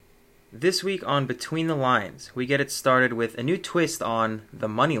This week on Between the Lines, we get it started with a new twist on the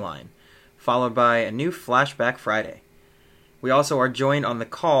money line, followed by a new Flashback Friday. We also are joined on the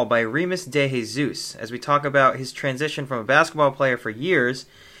call by Remus De Jesus as we talk about his transition from a basketball player for years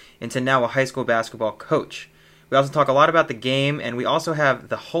into now a high school basketball coach. We also talk a lot about the game, and we also have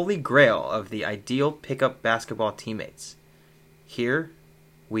the holy grail of the ideal pickup basketball teammates. Here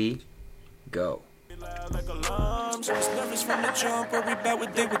we go. Like alarms, I was nervous from the jump, worried about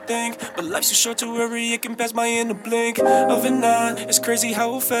what they would think. But life's too short to worry, it can pass by in a blink of an eye. It's crazy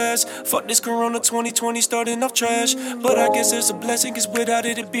how fast. Fuck this Corona 2020 starting off trash. But I guess it's a blessing, cause without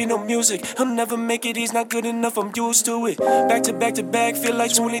it, it'd be no music. I'll never make it, he's not good enough, I'm used to it. Back to back to back, feel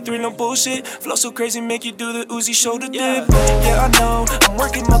like 23, no bullshit. Flow so crazy, make you do the Uzi shoulder dip. Yeah, I know, I'm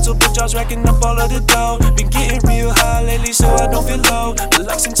working multiple jobs, racking up all of the dough. Been getting real high lately, so I don't feel low. But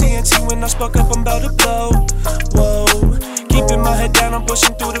like some TNT, when I spark up, I'm about to blow. Whoa, keeping my head down, I'm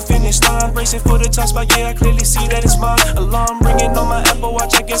pushing through the finish line. Racing for the top spot, yeah, I clearly see that it's mine. Alarm ringing on my Apple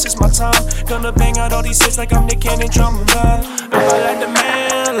Watch, I guess it's my time. Gonna bang out all these hits like I'm Nick Cannon, drum line. If I like the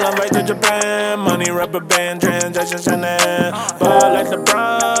man, I'm right to Japan. Money, rubber band, transactions in there. But like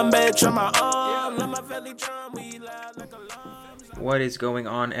LeBron, bitch, on my arm. Let my belly drum, we loud like alarms. What is going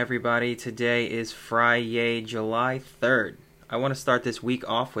on, everybody? Today is Friday, July 3rd. I want to start this week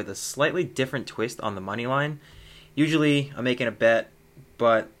off with a slightly different twist on the money line. Usually I'm making a bet,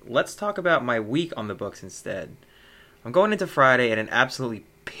 but let's talk about my week on the books instead. I'm going into Friday at an absolutely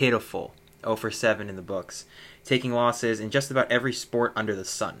pitiful 0 for 7 in the books, taking losses in just about every sport under the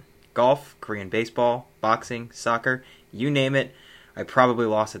sun. Golf, Korean baseball, boxing, soccer, you name it, I probably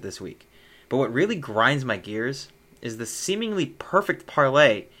lost it this week. But what really grinds my gears is the seemingly perfect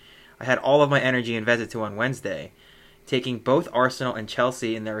parlay I had all of my energy invested to on Wednesday, taking both Arsenal and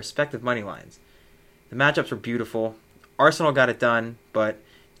Chelsea in their respective money lines. The matchups were beautiful. Arsenal got it done, but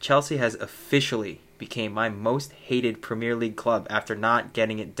Chelsea has officially became my most hated Premier League club after not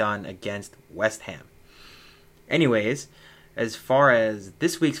getting it done against West Ham. Anyways, as far as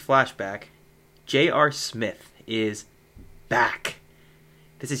this week's flashback, J.R. Smith is back.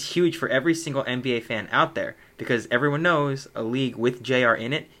 This is huge for every single NBA fan out there because everyone knows a league with JR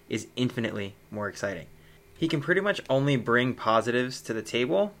in it is infinitely more exciting. He can pretty much only bring positives to the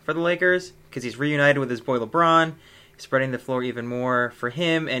table for the Lakers because he's reunited with his boy LeBron, spreading the floor even more for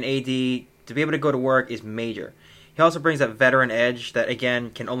him, and AD to be able to go to work is major. He also brings that veteran edge that, again,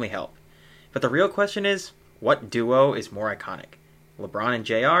 can only help. But the real question is, what duo is more iconic? LeBron and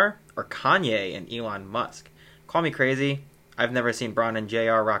JR or Kanye and Elon Musk? Call me crazy. I've never seen Bron and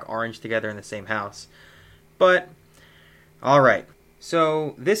JR rock orange together in the same house. But, alright.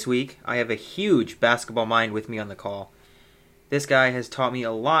 So, this week, I have a huge basketball mind with me on the call. This guy has taught me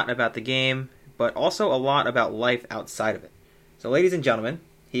a lot about the game, but also a lot about life outside of it. So, ladies and gentlemen,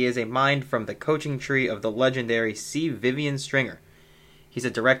 he is a mind from the coaching tree of the legendary C. Vivian Stringer. He's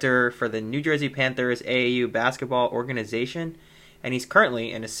a director for the New Jersey Panthers AAU basketball organization, and he's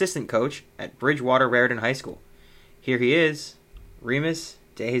currently an assistant coach at Bridgewater Raritan High School. Here he is, Remus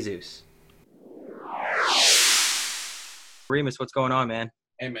De Jesus. Remus, what's going on, man?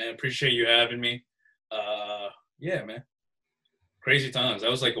 Hey, man, appreciate you having me. Yeah, man. Crazy times. That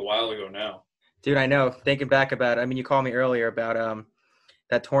was like a while ago now. Dude, I know. Thinking back about it, I mean, you called me earlier about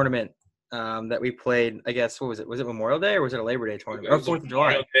that tournament that we played, I guess, what was it? Was it Memorial Day or was it a Labor Day tournament? It Or was 4th of July?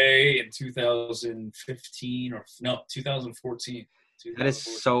 Memorial Day in 2015 or, no, 2014. That is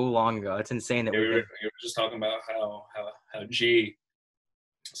so long ago. It's insane that we we were just talking about how G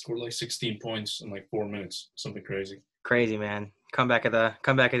scored like 16 points in like 4 minutes. Something crazy. Crazy, man. Comeback of the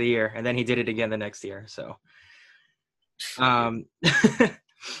year, and then he did it again the next year. So,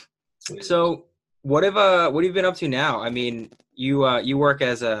 so what have you been up to now? I mean, you work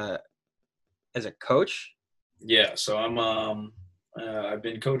as a coach. Yeah, so I've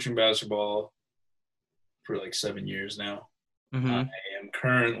been coaching basketball for like 7 years now. Mm-hmm. I am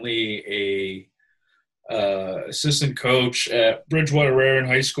currently a assistant coach at Bridgewater Raritan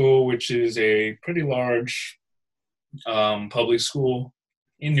High School, which is a pretty large public school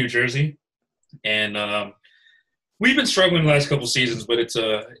in New Jersey, and we've been struggling the last couple seasons, but it's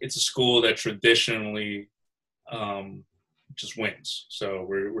a school that traditionally just wins. So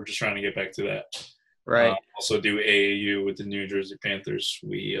we're just trying to get back to that. Right. Also do AAU with the New Jersey Panthers.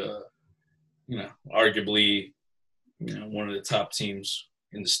 We arguably one of the top teams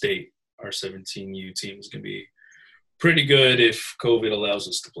in the state. Our 17U team is going to be pretty good if COVID allows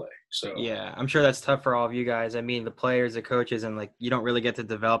us to play. So yeah, I'm sure that's tough for all of you guys. I mean, the players, the coaches, and like you don't really get to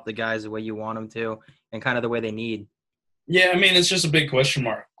develop the guys the way you want them to, and kind of the way they need. Yeah, I mean, it's just a big question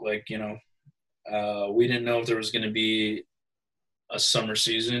mark. Like we didn't know if there was going to be a summer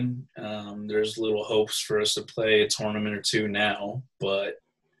season. There's little hopes for us to play a tournament or two now, but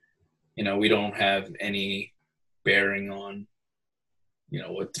we don't have any bearing on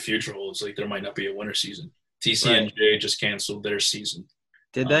what the future holds. Like there might not be a winter season. TCNJ just canceled their season.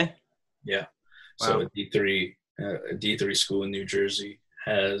 Did they? Yeah. Wow. So a D3 school in New Jersey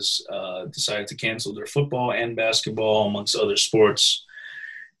has decided to cancel their football and basketball, amongst other sports.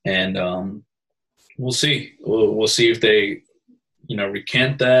 And we'll see. We'll see if they,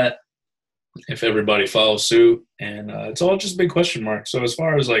 recant that, if everybody follows suit. And it's all just a big question mark. So as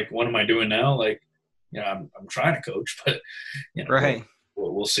far as like, what am I doing now? Like, I'm trying to coach, but right.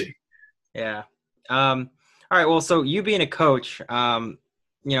 We'll see. Yeah. All right. Well, so you being a coach,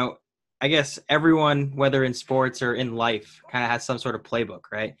 I guess everyone, whether in sports or in life, kind of has some sort of playbook,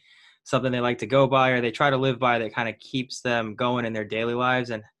 right? Something they like to go by or they try to live by that kind of keeps them going in their daily lives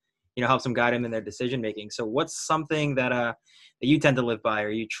and, helps them guide them in their decision making. So what's something that you tend to live by or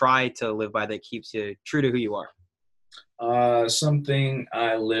you try to live by that keeps you true to who you are? Something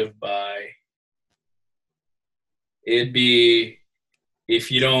I live by, it'd be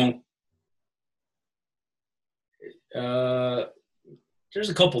if you don't there's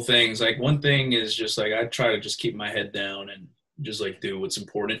a couple things. Like one thing is just like I try to just keep my head down and just like do what's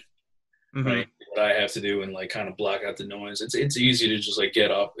important, right? What I have to do and like kind of block out the noise. It's easy to just like get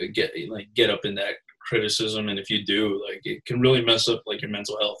up in that criticism, and if you do, like it can really mess up like your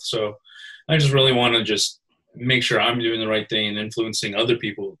mental health. So I just really want to just make sure I'm doing the right thing and influencing other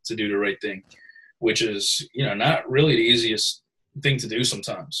people to do the right thing, which is not really the easiest thing to do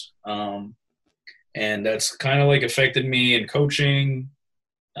sometimes. And that's kind of like affected me in coaching,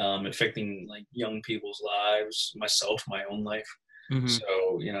 affecting like young people's lives, myself, my own life.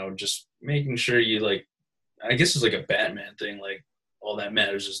 So, just making sure you like, I guess it's like a Batman thing. Like all that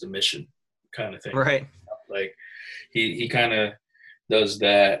matters is the mission kind of thing. Right. Like he kind of does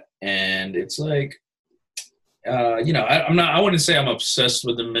that. And it's like, I wouldn't say I'm obsessed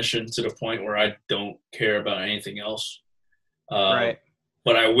with the mission to the point where I don't care about anything else. Right.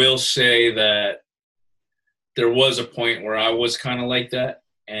 But I will say that there was a point where I was kind of like that.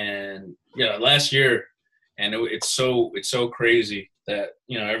 And last year, and it's so crazy that,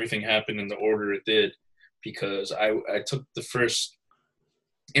 everything happened in the order it did, because I took the first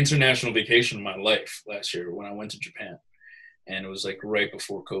international vacation of my life last year when I went to Japan, and it was like right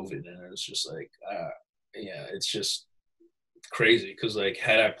before COVID. And it was just like, it's just crazy. Cause like,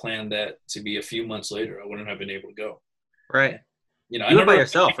 had I planned that to be a few months later, I wouldn't have been able to go. Right. You went by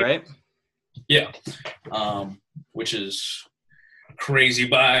yourself, right? Yeah. Which is crazy,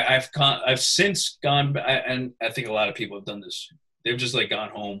 but I've since gone, and I think a lot of people have done this. They've just like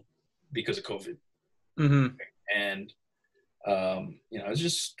gone home because of COVID. And, it's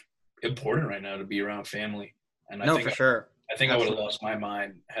just important right now to be around family. And I think for sure. I think I would have lost my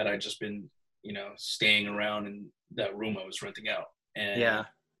mind had I just been, staying around in that room I was renting out. And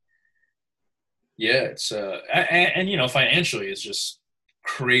it's, financially it's just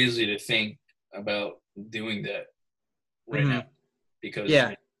crazy to think about doing that right now, because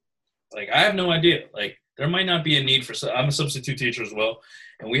like I have no idea. Like there might not be a need for. I'm a substitute teacher as well,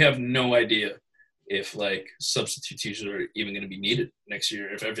 and we have no idea if like substitute teachers are even going to be needed next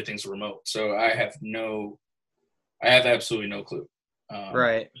year if everything's remote. So I have absolutely no clue.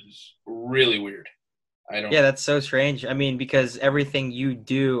 Right. It's really weird. Yeah, that's so strange. I mean, because everything you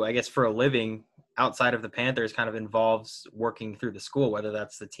do, I guess, for a living outside of the Panthers kind of involves working through the school, whether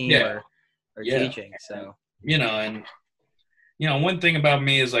that's the team or teaching. So, one thing about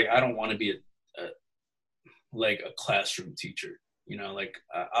me is like, I don't want to be a classroom teacher, like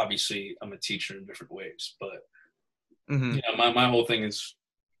obviously I'm a teacher in different ways, but my whole thing is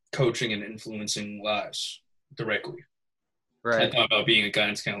coaching and influencing lives directly. Right. I thought about being a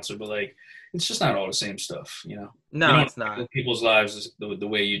guidance counselor, but like, it's just not all the same stuff, No, it's not. People's lives the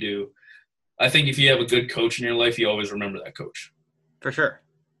way you do. I think if you have a good coach in your life, you always remember that coach. For sure.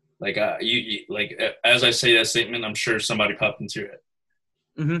 Like you like as I say that statement, I'm sure somebody popped into your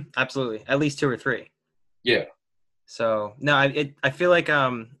head. Absolutely, at least 2 or 3. Yeah. So no, I feel like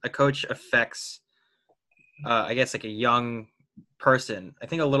a coach affects, I guess like a young person. I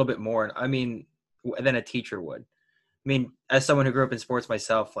think a little bit more. I mean, than a teacher would. I mean, as someone who grew up in sports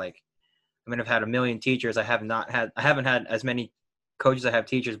myself, like, I've had a million teachers. I haven't had as many coaches. I have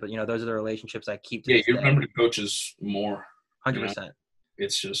teachers, but those are the relationships I keep. To you remember the coaches more. 100%.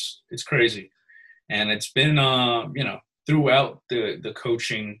 It's crazy, and it's been throughout the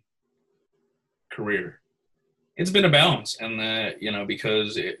coaching career, it's been a balance, and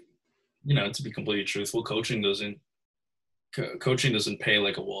because to be completely truthful, coaching doesn't pay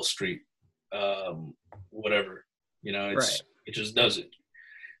like a Wall Street whatever. It's It just doesn't.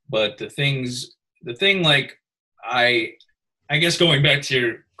 But the thing, like, I guess going back to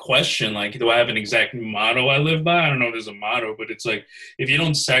your question, like, do I have an exact motto I live by? I don't know if there's a motto, but it's like, if you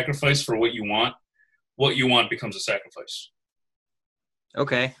don't sacrifice for what you want becomes a sacrifice.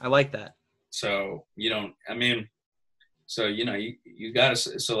 Okay, I like that. So you don't, I mean, so, you gotta,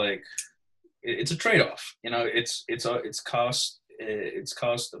 so like, it's a trade-off, it's cost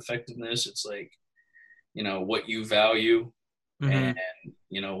effectiveness. It's like, what you value, Hmm. and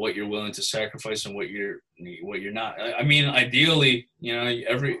what you're willing to sacrifice, and what you're not. I mean, ideally,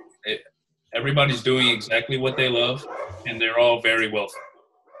 everybody's doing exactly what they love, and they're all very wealthy,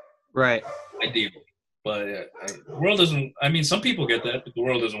 Right. ideally. But the world doesn't. I mean, some people get that, but the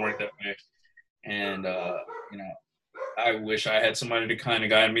world doesn't work that way. And you know, I wish I had somebody to kind of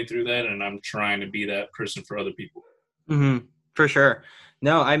guide me through that, and I'm trying to be that person for other people. Hmm. For sure.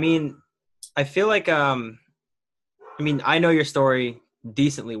 No, I mean, I feel like I mean, I know your story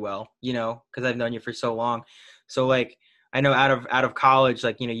decently well, because I've known you for so long. So like, I know out of college,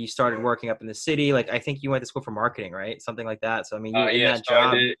 like, you started working up in the city. Like, I think you went to school for marketing, right? Something like that. So I mean, you were in Yeah, that so I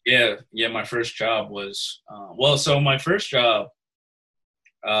job. did. Yeah, yeah. My first job was well. So my first job,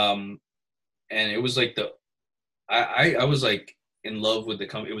 um, and it was like I was like in love with the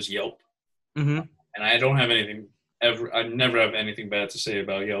company. It was Yelp, Hmm. and I don't have anything ever. I never have anything bad to say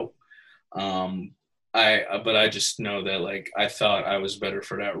about Yelp. Um, but I just know that, like, I thought I was better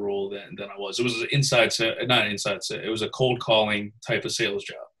for that role than I was. It was not inside set. It was a cold calling type of sales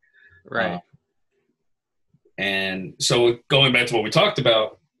job. Uh, Right. and so going back to what we talked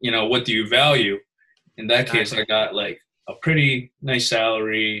about, what do you value? In that case, I Exactly. got like a pretty nice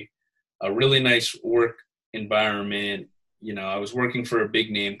salary, a really nice work environment. I was working for a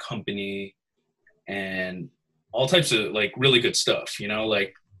big name company, and all types of like really good stuff,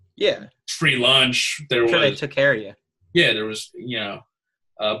 like Yeah. free lunch. There I'm sure they was, took care of you. yeah, there was,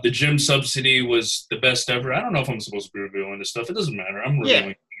 the gym subsidy was the best ever. I don't know if I'm supposed to be revealing this stuff. It doesn't matter. I'm Yeah.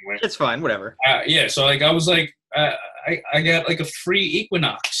 revealing anyway. It's fine. Whatever. Yeah. So like, I was like, I got like a free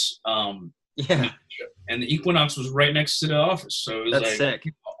Equinox, Yeah. membership, and the Equinox was right next to the office. So it was That's like,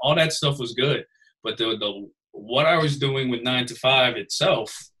 sick. all that stuff was good, but the what I was doing with 9 to 5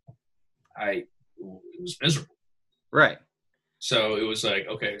 itself, it was miserable. Right. So it was like,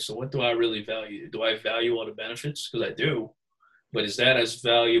 okay, so what do I really value? Do I value all the benefits? Because I do, but is that as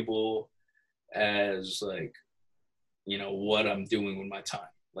valuable as, like, what I'm doing with my time,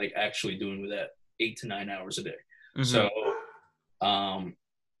 like actually doing with that 8 to 9 hours a day? Hmm. So, um,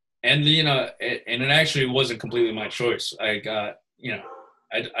 and and it actually wasn't completely my choice. I got,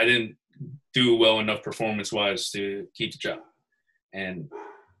 I didn't do well enough performance wise to keep the job, and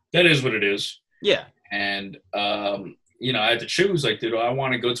that is what it is. Yeah. And I had to choose, like, do I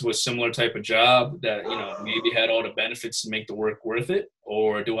want to go to a similar type of job that, maybe had all the benefits to make the work worth it,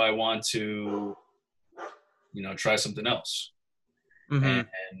 or do I want to, try something else? And,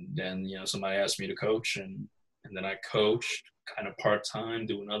 Hmm. then, somebody asked me to coach, and then I coached kind of part time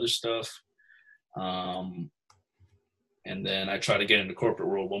doing other stuff. um, and then I tried to get into corporate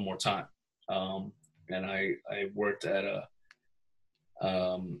world one more time. And I worked at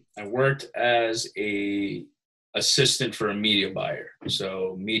I worked as a assistant for a media buyer.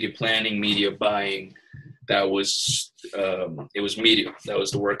 So media planning, media buying. That was it was media. That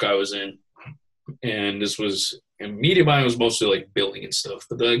was the work I was in, and media buying was mostly like billing and stuff.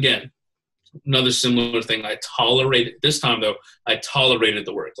 But then again, another similar thing. I tolerated this time though. I tolerated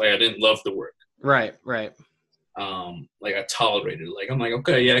the work. Like, I didn't love the work. Right. Right. Like, I tolerated it. Like, I'm like,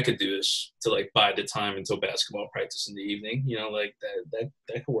 okay, yeah, I could do this to like buy the time until basketball practice in the evening. Like that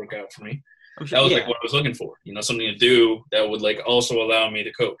could work out for me. I'm sure. That was like Yeah. what I was looking for. Something to do that would like also allow me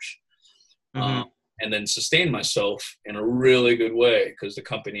to coach, um, Hmm. and then sustain myself in a really good way, because the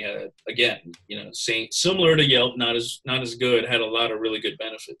company had, again, same, similar to Yelp, not as good, had a lot of really good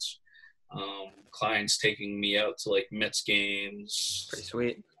benefits. Clients taking me out to like Mets Pretty games,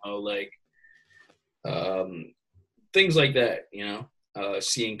 sweet. like, um, things like that,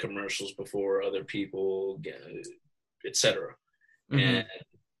 seeing commercials before other people, etc. And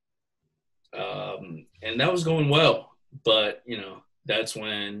Hmm. and that was going well, but that's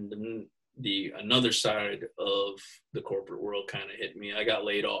when the another side of the corporate world kind of hit me. I got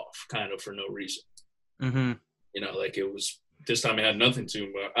laid off kind of for no reason. Hmm. Like, it was, this time it had nothing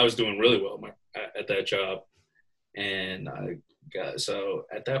to, but I was doing really well at that job, and so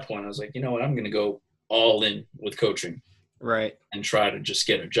at that point I was like, you know what, I'm going to go all in with coaching Right. and try to just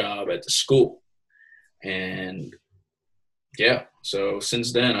get a job at the school. And yeah, so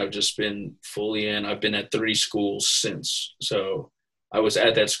since then I've just been fully in. I've been at 3 schools since. So I was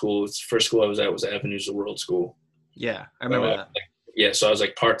at that school. The first school I was at was Avenues of the World School. Yeah, I remember that. Yeah, so I was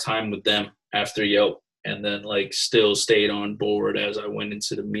like part-time with them after Yelp, and then like still stayed on board as I went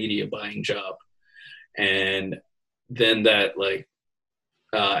into the media buying job. And then that like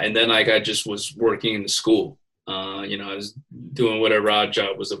and then like I just was working in the school. I was doing whatever odd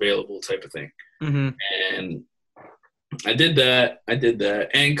job was available type of thing. Mm-hmm. And I did that.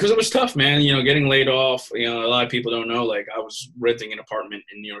 And because it was tough, man, getting laid off, a lot of people don't know, like I was renting an apartment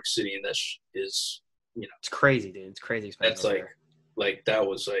in New York City, and It's crazy, dude. It's crazy expensive. that's like that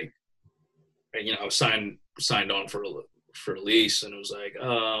was like, I was signed on for a lease, and it was like,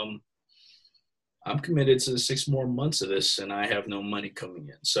 I'm committed to 6 more months of this, and I have no money coming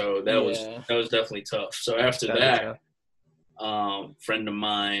in. So that was definitely tough. So after that, friend of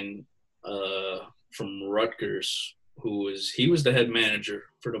mine from Rutgers, he was the head manager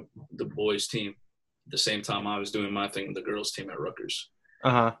for the boys team at the same time I was doing my thing with the girls team at Rutgers.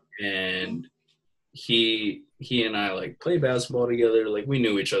 And he and I like played basketball together. Like we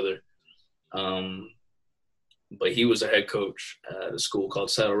knew each other. But he was a head coach at a school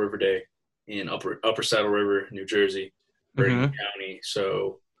called Saddle River Day in Upper Saddle River, New Jersey, Bergen County.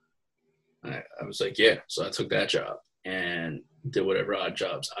 So I was like, yeah. So I took that job and did whatever odd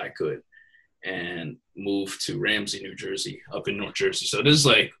jobs I could, and moved to Ramsey, New Jersey, up in North Jersey. So this is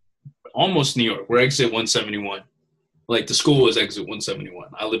like almost New York. We're exit 171. Like the school was exit 171.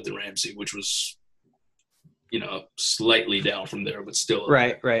 I lived in Ramsey, which was, slightly down from there, but still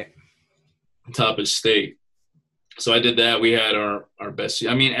right. Top of state. So I did that. We had our best.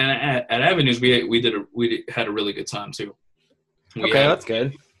 I mean, and at Avenues, we had a really good time too. That's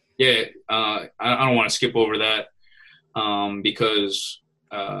good. Yeah, I don't want to skip over that because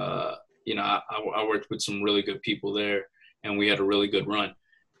I worked with some really good people there, and we had a really good run.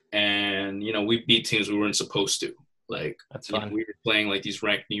 And we beat teams we weren't supposed to. Like that's fun. We were playing like these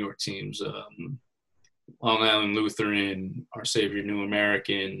ranked New York teams, Long Island Lutheran, Our Savior New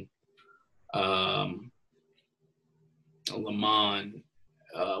American, Lamont,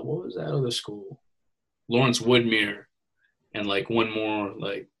 what was that other school? Lawrence Woodmere, and like one more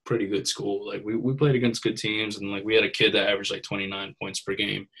like pretty good school. Like we played against good teams, and like we had a kid that averaged like 29 points per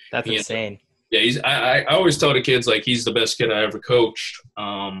game. That's insane. I always tell the kids like he's the best kid I ever coached.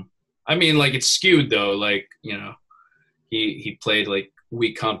 I mean, like it's skewed though. Like he played like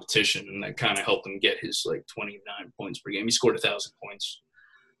weak competition, and that kind of helped him get his like 29 points per game. He scored 1,000 points.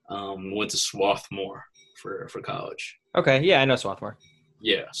 Went to Swarthmore for college. Okay, yeah, I know Swarthmore.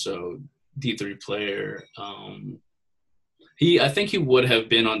 Yeah, so D3 player. I think he would have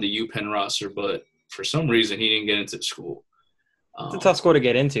been on the UPenn roster, but for some reason he didn't get into the school. It's a tough school to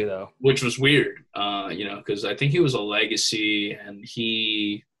get into, though. Which was weird, because I think he was a legacy, and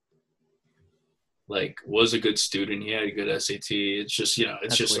he like was a good student. He had a good SAT. It's just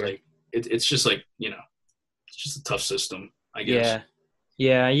it's just weird. Like it's just like it's just a tough system, I guess.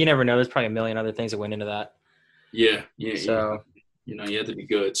 Yeah, you never know. There's probably a million other things that went into that. Yeah. So you had to be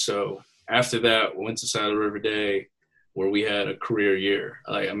good. So after that, we went to Saddle River Day, where we had a career year.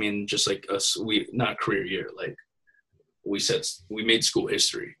 Like I mean, just like us, not career year. Like we made school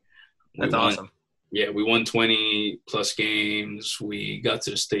history. That's awesome. Yeah, we won 20 plus games. We got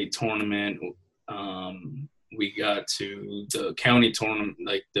to the state tournament. We got to the county tournament,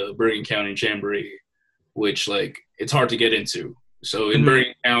 like the Bergen County Jamboree, which like it's hard to get into. So in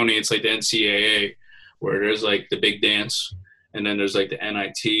Bergen County, it's like the NCAA, where there's like the big dance, and then there's like the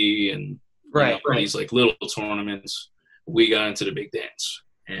NIT and these like little tournaments. We got into the big dance,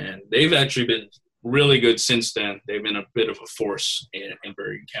 and they've actually been really good since then. They've been a bit of a force in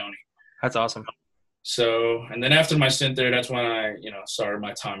Bergen County. That's awesome. So, and then after my stint there, that's when I, started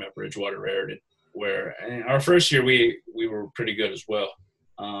my time at Bridgewater Raritan, where our first year we were pretty good as well.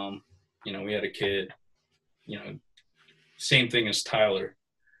 We had a kid, same thing as Tyler,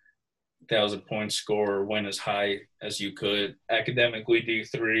 1,000-point scorer, went as high as you could, academically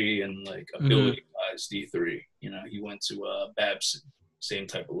D3 and like ability-wise D3. He went to Babson, same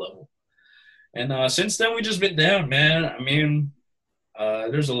type of level. And since then, we just been down, man. I mean,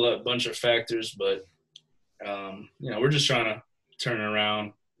 there's a bunch of factors, but we're just trying to turn it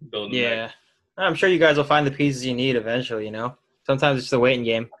around, build. Yeah, I'm sure you guys will find the pieces you need eventually. Sometimes it's the waiting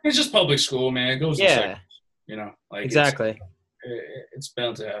game. It's just public school, man. It goes in seconds, like exactly. It's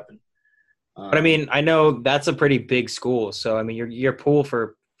bound to happen. But I mean, I know that's a pretty big school, so I mean, your pool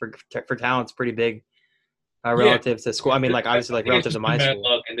for talent's pretty big relative to school. I mean, like obviously, like relative to my school.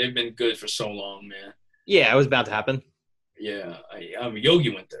 Luck, and they've been good for so long, man. Yeah, it was bound to happen. Yeah,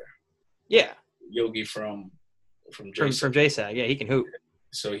 Yogi went there. Yeah, Yogi from JSAG. From JSAG, yeah, he can hoop.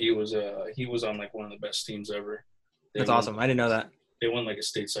 So he was on like one of the best teams ever. That's awesome. I didn't know that. They won like a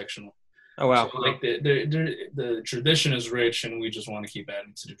state sectional. Oh So wow. like the tradition is rich, and we just want to keep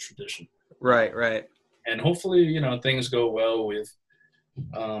adding to the tradition. Right, right. And hopefully, things go well with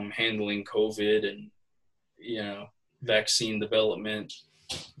handling COVID and vaccine development.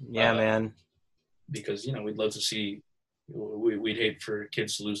 Yeah, Uh, man. because we'd love to see. We'd hate for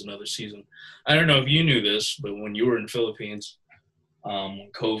kids to lose another season. I don't know if you knew this, but when you were in the Philippines, when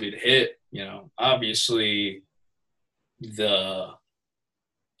COVID hit, obviously the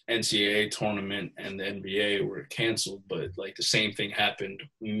NCAA tournament and the NBA were canceled, but like the same thing happened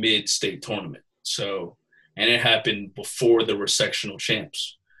mid-state tournament. So, and it happened before there were sectional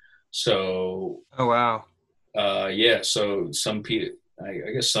champs. So, Oh wow. yeah. So some people,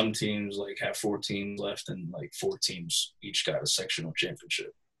 I guess some teams like have 4 teams left, and like 4 teams each got a sectional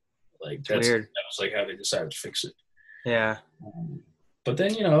championship. Like It's that weird. was like how they decided to fix it. Yeah. But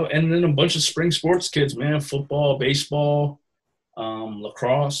then and then a bunch of spring sports kids, man, football, baseball,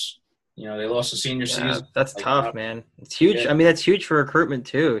 lacrosse. They lost the senior Yeah, season. that's Like, tough, man. It's huge. yeah, I mean, that's huge for recruitment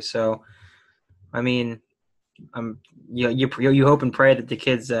too. So, I mean, you hope and pray that the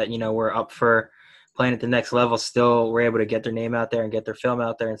kids that were up for playing at the next level still were able to get their name out there and get their film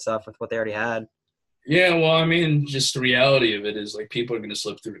out there and stuff with what they already had. yeah. Well, I mean, just the reality of it is like people are going to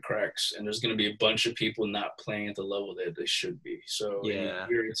slip through the cracks, and there's going to be a bunch of people not playing at the level that they should be. So in a Yeah.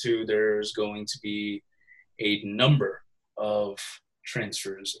 year or two, there's going to be a number of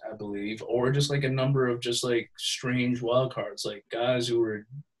transfers, I believe, or just like a number of just like strange wild cards, like guys who are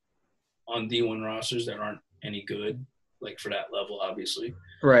on D1 rosters that aren't any good, like for that level, obviously.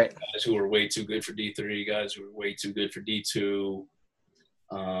 Right. Guys who are way too good for D3, guys who are way too good for D2.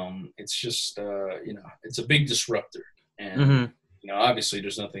 It's just, it's a big disruptor. And, Mm-hmm. obviously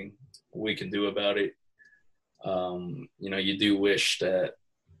there's nothing we can do about it. You do wish that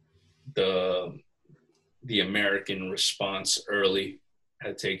the American response early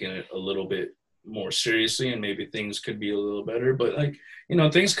had taken it a little bit more seriously, and maybe things could be a little better. But like,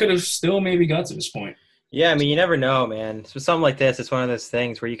 things could have still maybe got to this point. Yeah, I mean, you never know, man. So something like this, it's one of those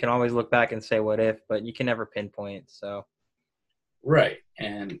things where you can always look back and say what if, but you can never pinpoint. So, Right.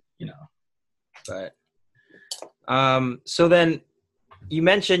 And, but so then you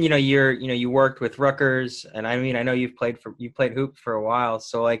mentioned, you worked with Rutgers, and I mean, I know you played hoop for a while.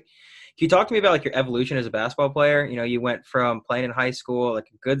 So like, can you talk to me about like your evolution as a basketball player? You went from playing in high school, like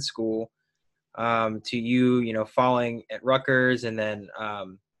a good school, to falling at Rutgers, and then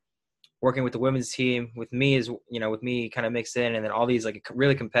working with the women's team. With me kind of mixed in, and then all these like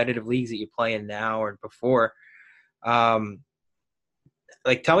really competitive leagues that you play in now or before.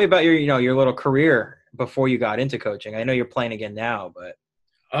 Like, tell me about your little career before you got into coaching. I know you're playing again now, but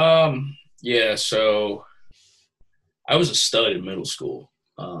yeah. So I was a stud in middle school.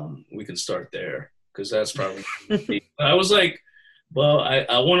 We can start there because that's probably. I was like, well, I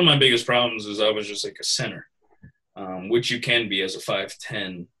one of my biggest problems is I was just like a center, which you can be as a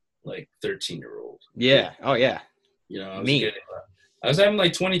 5'10", like 13-year-old. yeah. Oh yeah. I was having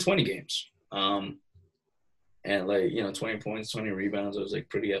like 20 games. And like, 20 points, 20 rebounds. I was like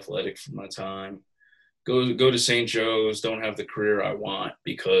pretty athletic for my time. Go to St. Joe's, don't have the career I want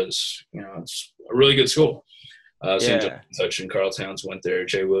because, it's a really good school. St. Joe's and Carl Towns went there.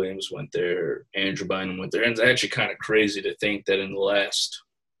 Jay Williams went there. Andrew Bynum went there. And it's actually kind of crazy to think that in the last,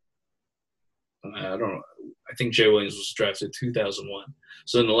 I don't know, I think Jay Williams was drafted 2001.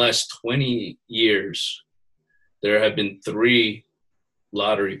 So in the last 20 years, there have been 3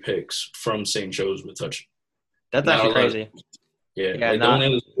 lottery picks from St. Joe's with touching. That's actually crazy. Yeah, the only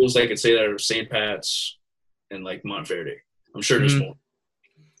other schools I could say that are St. Pat's and like Montverde. I'm sure there's more.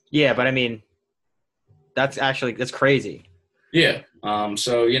 Yeah, but I mean, that's crazy. Yeah.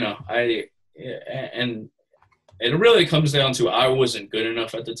 So and it really comes down to I wasn't good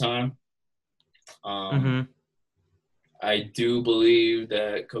enough at the time. I do believe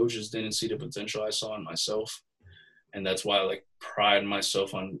that coaches didn't see the potential I saw in myself, and that's why I like pride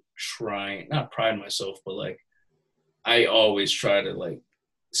myself on trying. Not pride myself, but like. I always try to like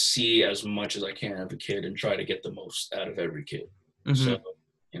see as much as I can of a kid and try to get the most out of every kid. So,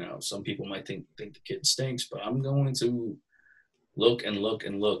 some people might think the kid stinks, but I'm going to look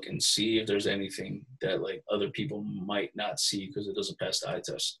and see if there's anything that like other people might not see because it doesn't pass the eye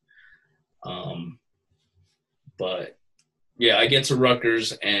test. But yeah, I get to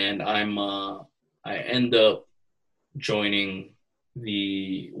Rutgers and I end up joining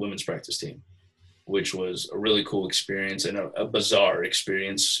the women's practice team, which was a really cool experience and a bizarre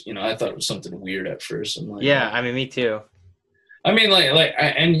experience. I thought it was something weird at first. I'm like, yeah, I mean, me too. I mean,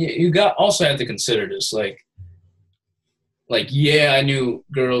 and you also had to consider this, yeah, I knew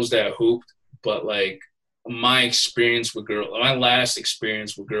girls that hooped, but like my last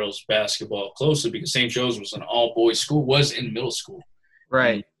experience with girls basketball closely, because St. Joe's was an all boys school, was in middle school.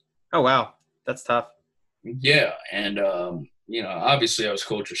 Right. And, Oh wow, that's tough. yeah, and obviously I was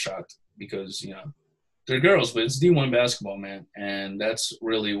culture shocked because they're girls, but it's D1 basketball, man, and that's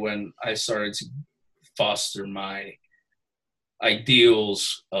really when I started to foster my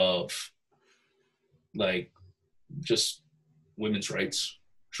ideals of like just women's rights,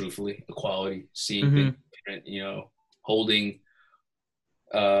 truthfully, equality, seeing things different, holding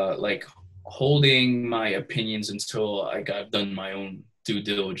holding my opinions until I've done my own due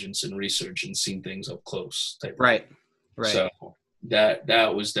diligence and research and seen things up close type of Right. thing. Right. So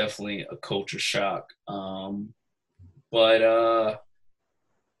that was definitely a culture shock. But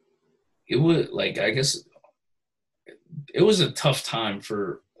it was I guess it was a tough time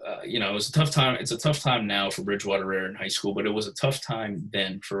for it was a tough time. It's a tough time now for Bridgewater Air in high school, but it was a tough time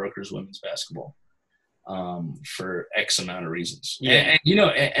then for Rutgers women's basketball for X amount of reasons. Yeah.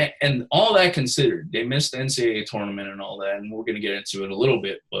 And all that considered, they missed the NCAA tournament and all that, and we're going to get into it a little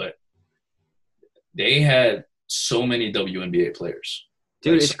bit, but they had so many WNBA players.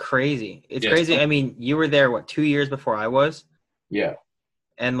 Dude, it's crazy. It's crazy. I mean, you were there, 2 years before I was? Yeah.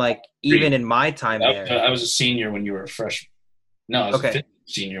 And even in my time there. I was a senior when you were a freshman. No, I was a fifth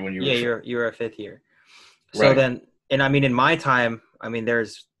senior when you were a freshman. You were a fifth year. So right. Then, and I mean, in my time,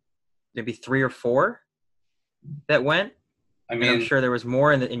 there's maybe 3 or 4 that went. And I'm sure there was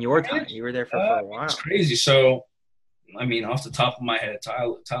more in your time. You were there for a while. It's crazy. So, off the top of my head,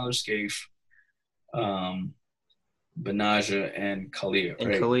 Tyler Scaife, Benaja, and Kalia. And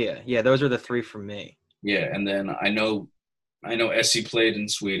right? Kalia. Yeah, those are the 3 from me. Yeah, and then I know Essie played in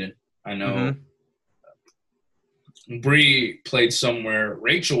Sweden. I know Bree played somewhere.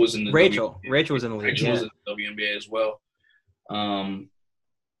 Rachel was in the WNBA. Rachel was in the league. Rachel was in the WNBA as well. And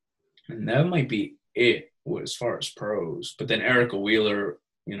that might be it as far as pros. But then Erica Wheeler,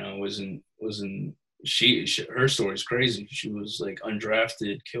 was in her story's crazy. She was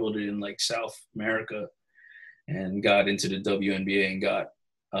undrafted, killed it in South America, and got into the WNBA and got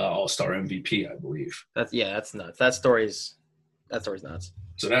All-Star MVP, I believe. That's nuts. That story's nuts.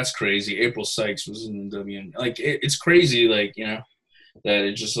 So that's crazy. April Sykes was in the WNBA. It's crazy, that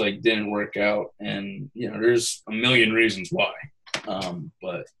it just didn't work out, and there's a million reasons why.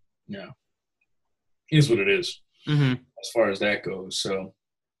 But is what it is as far as that goes. So,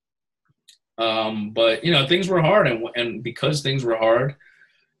 but things were hard, and because things were hard,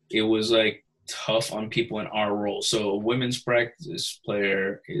 it was tough on people in our role. So a women's practice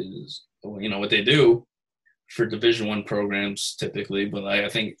player is, what they do for Division I programs typically, but I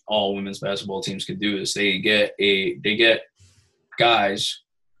think all women's basketball teams could do this. They get guys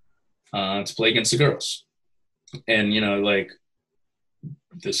to play against the girls, and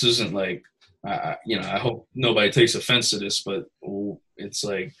this isn't I hope nobody takes offense to this, but it's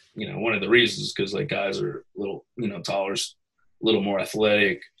one of the reasons because guys are a little taller, a little more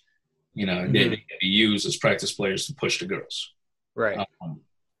athletic. They can be used as practice players to push the girls. Right.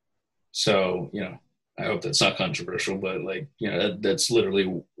 So, I hope that's not controversial, but that's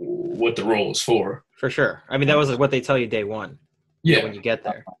literally what the role is for. For sure. That was what they tell you day one. Yeah. When you get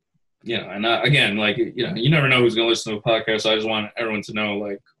there. And again, you never know who's going to listen to a podcast. I just want everyone to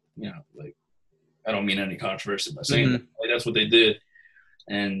know, I don't mean any controversy by saying that. That's what they did.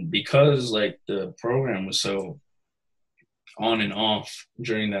 And because the program was so on and off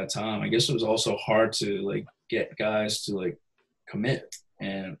during that time, I guess it was also hard to get guys to commit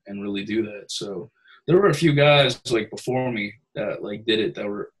and really do that. So there were a few guys before me that did it that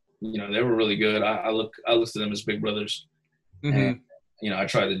were they were really good. I look to them as big brothers, and I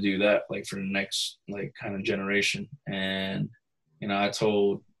try to do that for the next kind of generation. And I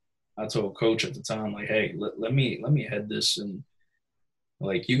told coach at the time hey, let me head this, and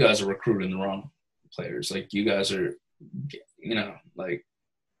you guys are recruiting the wrong players. You guys are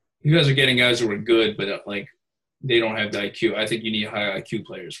you guys are getting guys who are good, but they don't have the IQ. I think you need high IQ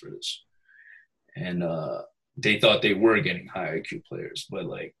players for this. And they thought they were getting high IQ players, but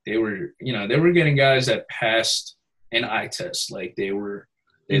they were getting guys that passed an eye test. They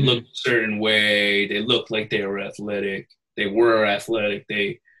looked a certain way. They looked like they were athletic. They were athletic.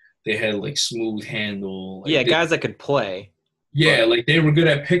 They had smooth handle. Guys that could play. Yeah, but they were good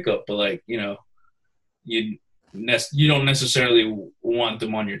at pickup, but you don't necessarily want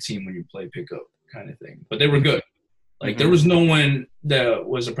them on your team when you play pickup kind of thing. But they were good. There was no one that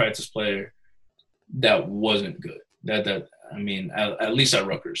was a practice player that wasn't good. At least at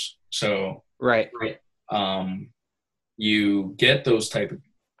Rutgers. So right. You get those type of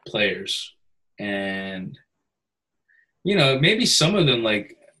players, and maybe some of them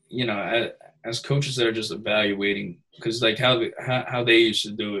as coaches that are just evaluating, because like how they used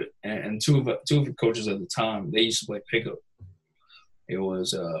to do it, and two of the coaches at the time, they used to play pickup. It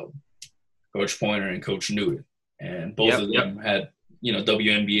was Coach Pointer and Coach Newton, and both of them had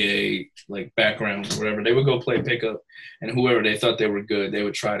WNBA like backgrounds, whatever. They would go play pickup, and whoever they thought they were good, they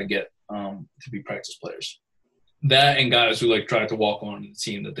would try to get to be practice players. That and guys who like tried to walk on the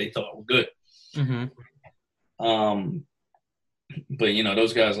team that they thought were good. Mm-hmm. But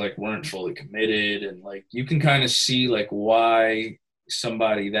those guys like weren't fully committed, and like you can kind of see like why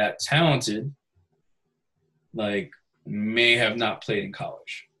somebody that talented like may have not played in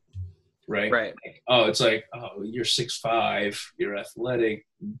college, right? Right. Like, it's like, you're 6'5", you're athletic,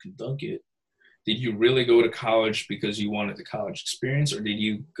 you can dunk it. Did you really go to college because you wanted the college experience, or did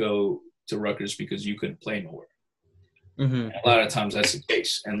you go to Rutgers because you couldn't play nowhere? Mm-hmm. A lot of times that's the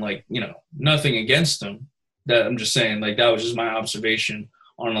case, and like nothing against them. That I'm just saying, like that was just my observation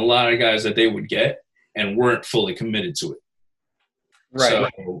on a lot of guys that they would get and weren't fully committed to it.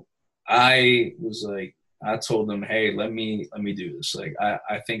 Right. So I was like, I told them, hey, let me do this. Like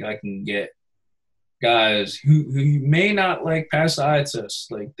I think I can get guys who may not like pass the eye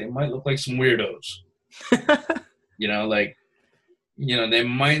test. Like they might look like some weirdos. They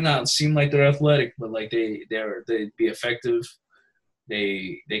might not seem like they're athletic, but like they'd be effective.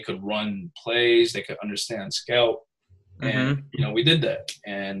 They could run plays. They could understand scout. And, we did that.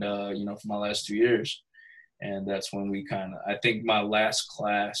 And, for my last 2 years. And that's when we I think my last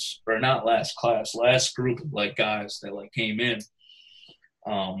group of like guys that like came in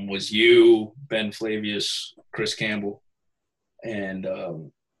was you, Ben Flavius, Chris Campbell. And,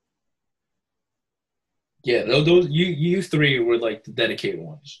 those you three were like the dedicated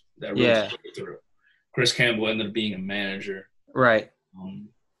ones that really took it through. Chris Campbell ended up being a manager. Right.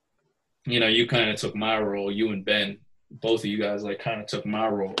 You kind of took my role. You and Ben, both of you guys, like kind of took my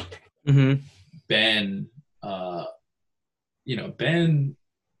role. Mm-hmm. Ben, Ben,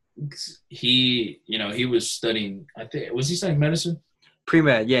 he was studying. I think was he studying medicine?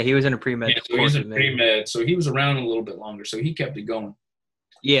 Pre-med, yeah, he was in a pre-med. Yeah, so he was in pre-med, so he was around a little bit longer. So he kept it going.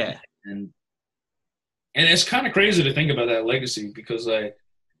 Yeah, and it's kind of crazy to think about that legacy because, like,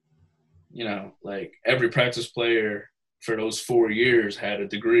 like every practice player for those 4 years had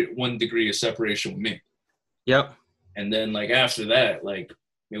 1 degree of separation with me. Yep. And then like after that, like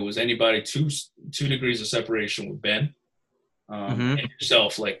it was anybody two degrees of separation with Ben, and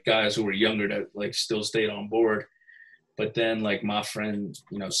yourself, like guys who were younger that like still stayed on board. But then like my friend,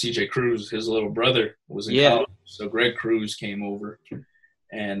 CJ Cruz, his little brother was in college. So Greg Cruz came over,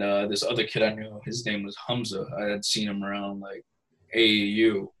 and this other kid I knew, his name was Hamza. I had seen him around like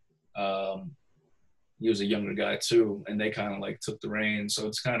AAU. He was a younger guy too, and they kind of like took the reins. So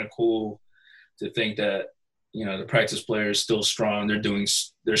it's kind of cool to think that, the practice player is still strong.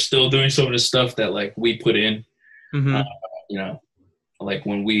 They're still doing some of the stuff that like we put in, like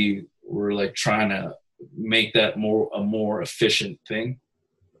when we were like trying to make that a more efficient thing.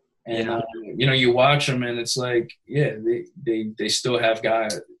 And, you watch them and it's like, they still have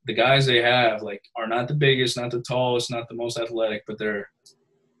guys. The guys they have like are not the biggest, not the tallest, not the most athletic, but they're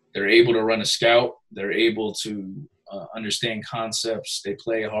able to run a scout. They're able to understand concepts. They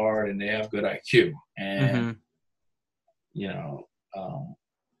play hard and they have good IQ. And,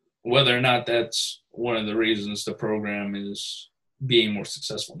 whether or not that's one of the reasons the program is being more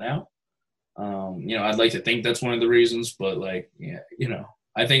successful now, I'd like to think that's one of the reasons, but like,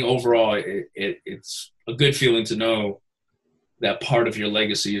 I think overall it's a good feeling to know that part of your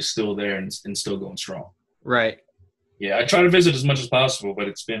legacy is still there and still going strong. Right. Yeah, I try to visit as much as possible, but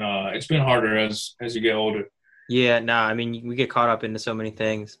it's been harder as you get older. Yeah, I mean, we get caught up into so many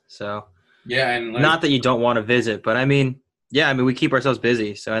things. So yeah, and like, not that you don't want to visit, but I mean, we keep ourselves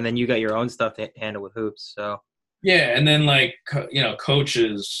busy. So and then you got your own stuff to handle with hoops. So yeah, and then like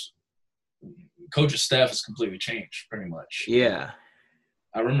coaches' staff has completely changed pretty much. Yeah,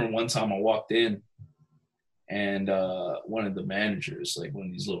 I remember one time I walked in. And one of the managers, like one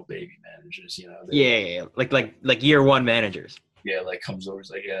of these little baby managers, like year one managers. Yeah, like comes over, is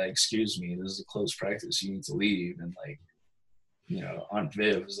like, yeah, excuse me, this is a closed practice, you need to leave. And like, Aunt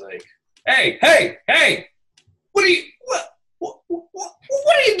Viv was like, hey, what are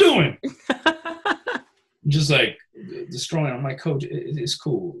you doing? Just like destroying. I'm like, Coach, it's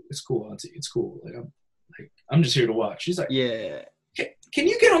cool, Auntie, it's cool. I'm just here to watch. She's like, yeah. Can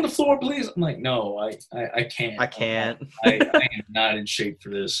you get on the floor, please? I'm like, no, I can't. I can't. I am not in shape for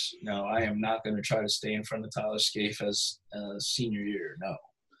this. No, I am not going to try to stay in front of Tyler Scaife as senior year. No.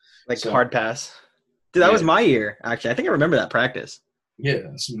 Hard pass. Dude, that was my year, actually. I think I remember that practice. Yeah.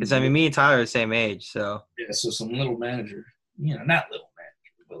 Because, me and Tyler are the same age, so. Yeah, so some little manager, not little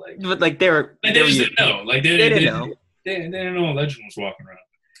manager, but But like they were just didn't know. Like they didn't know. They didn't know a legend was walking around.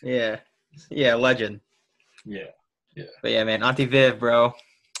 Yeah, legend. Yeah. But yeah, man, Auntie Viv, bro.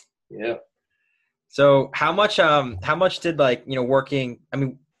 Yeah. So how much did like, working, I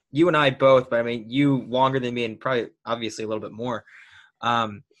mean, you and I both, but I mean, you longer than me and probably obviously a little bit more,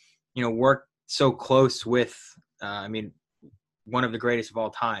 work so close with, one of the greatest of all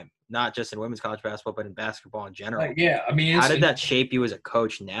time, not just in women's college basketball, but in basketball in general. I mean, how did that shape you as a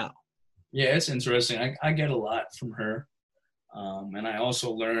coach now? Yeah, it's interesting. I get a lot from her. And I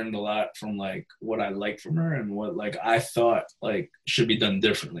also learned a lot from like what I like from her and what like I thought like should be done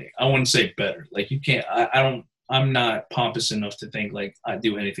differently. I wouldn't say better. Like you can't. I'm not pompous enough to think like I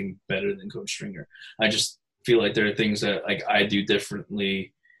do anything better than Coach Stringer. I just feel like there are things that like I do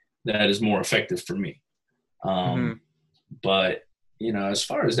differently that is more effective for me. But as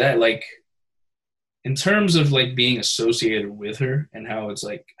far as that, like in terms of like being associated with her and how it's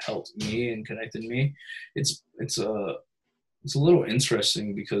like helped me and connected me, it's a little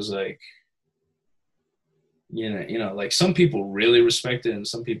interesting because like like some people really respect it and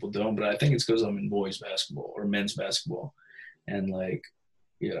some people don't, but I think it's because I'm in boys basketball or men's basketball. And like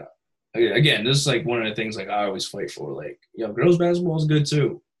again, this is like one of the things like I always fight for. Like girls basketball is good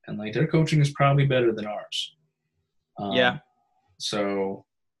too, and like their coaching is probably better than ours. So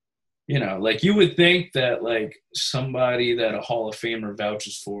like you would think that like somebody that a Hall of Famer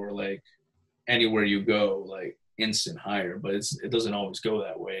vouches for, like anywhere you go, like instant hire, but it doesn't always go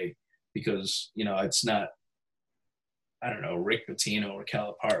that way because it's not, I don't know, Rick Pitino or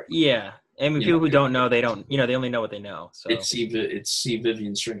Calipari. Yeah, I mean people who don't know, they don't, they only know what they know. So it's C.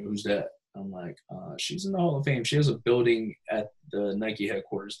 Vivian Stringer. Who's that? I'm like, she's in the Hall of Fame. She has a building at the Nike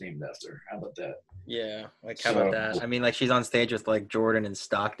headquarters named after her. How about that? Yeah, like how about that? I mean, like she's on stage with like Jordan and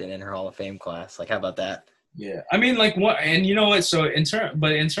Stockton in her Hall of Fame class. Like how about that? Yeah, I mean, like what, and you know what? So in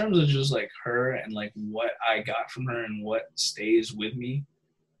terms of just like her and like what I got from her and what stays with me,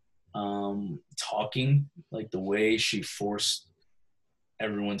 talking, like the way she forced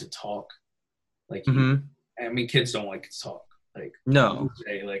everyone to talk, like I mean, kids don't like to talk. Like no,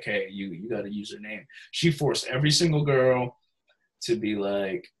 say like, hey, you got to use her name. She forced every single girl to be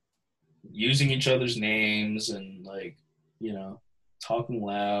like using each other's names and like talking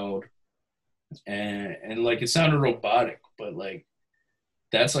loud. And like it sounded robotic, but like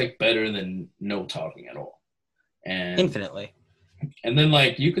that's like better than no talking at all. And infinitely. And then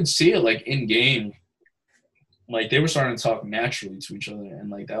like you could see it like in game, like they were starting to talk naturally to each other, and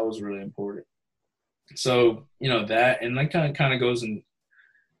like that was really important. So that, and that kind of goes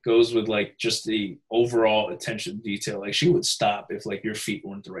with like just the overall attention to detail. Like she would stop if like your feet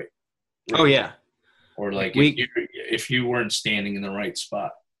weren't the right. Oh yeah. Or like if you weren't standing in the right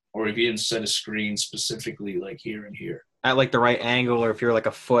spot. Or if you didn't set a screen specifically like here and here. At like the right angle, or if you're like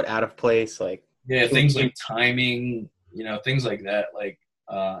a foot out of place, like things like timing, things like that. Like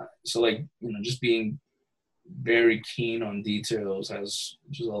so like just being very keen on details has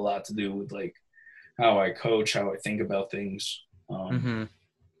just a lot to do with like how I coach, how I think about things.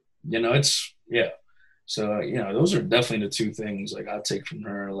 It's So those are definitely the two things like I take from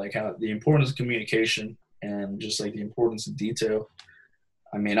her, like how the importance of communication and just like the importance of detail.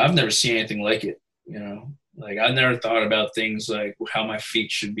 I mean, I've never seen anything like it, like I've never thought about things like how my feet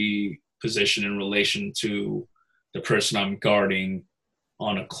should be positioned in relation to the person I'm guarding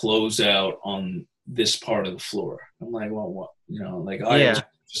on a closeout on this part of the floor. I'm like, well, what, like I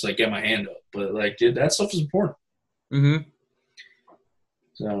just like get my hand up, but like, dude, that stuff is important.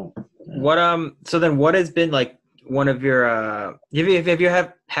 So what, so then what has been like one of your, have you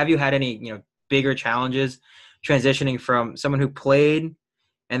had any, bigger challenges transitioning from someone who played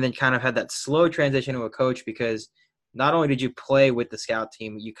and then kind of had that slow transition to a coach, because not only did you play with the scout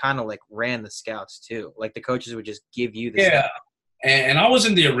team, you kind of like ran the scouts too. Like the coaches would just give you the scout. And I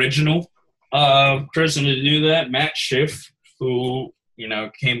wasn't the original person to do that. Matt Schiff, who,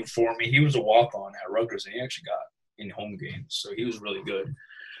 came before me, he was a walk-on at Rutgers, and he actually got in home games. So he was really good.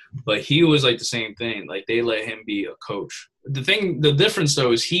 But he was like the same thing. Like they let him be a coach. The difference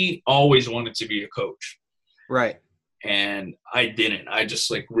though is he always wanted to be a coach. Right. And I didn't. I just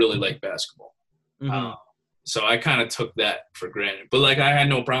like really like basketball. So I kind of took that for granted. But like I had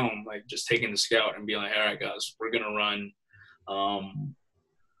no problem like just taking the scout and being like, all right, guys, we're gonna run 1-4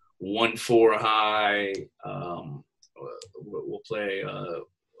 high. We'll play.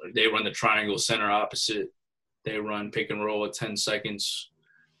 They run the triangle center opposite. They run pick and roll at 10 seconds.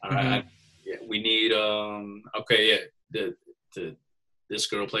 All right. We need. This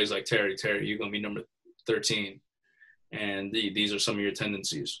girl plays like Terry. Terry, you're gonna be number 13. And these are some of your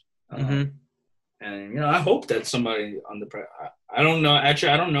tendencies. And, I hope that somebody on I don't know.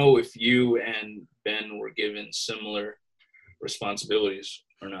 Actually, I don't know if you and Ben were given similar responsibilities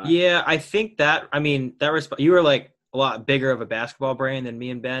or not. Yeah, I think that. I mean, you were like a lot bigger of a basketball brain than me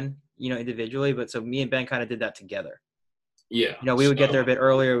and Ben, individually. But so me and Ben kind of did that together. Yeah. We would get there a bit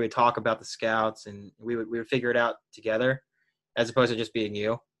earlier. We'd talk about the scouts, and we would figure it out together, as opposed to just being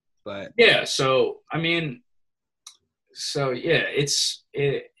you. But yeah. So I mean, yeah,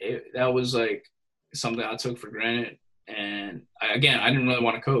 that was like something I took for granted. And again, I didn't really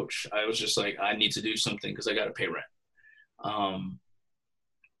want to coach. I was just like, I need to do something because I got to pay rent. All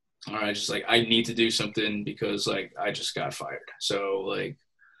right, just like I need to do something because like I just got fired. So like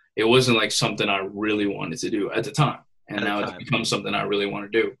it wasn't like something I really wanted to do at the time. And now it's become something I really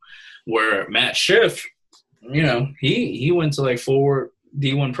want to do. Where Matt Schiff, he went to like 4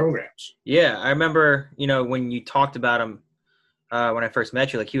 D1 programs. Yeah, I remember, when you talked about him when I first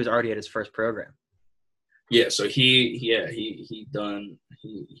met you, like he was already at his first program. Yeah, so he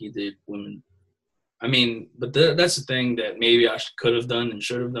did women. I mean, but that's the thing that maybe I could have done and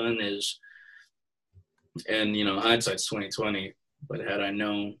should have done is, and hindsight's 2020. But had I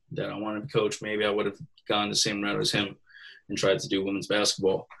known that I wanted to coach, maybe I would have gone the same route as him and tried to do women's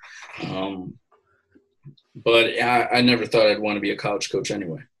basketball. But I never thought I'd want to be a college coach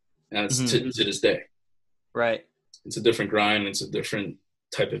anyway. And it's to this day. Right. It's a different grind. It's a different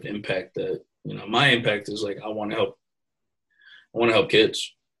type of impact that, my impact is like, I want to help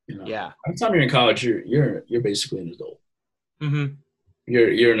kids. Yeah. By the time you're in college, you're basically an adult. Mm-hmm.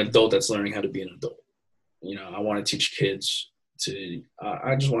 You're an adult that's learning how to be an adult. I want to teach kids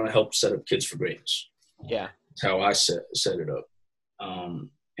I just want to help set up kids for greatness. Yeah. That's how I set it up. And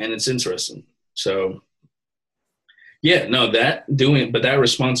it's interesting. So yeah, no, but that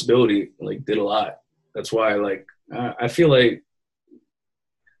responsibility like did a lot. That's why like, I feel like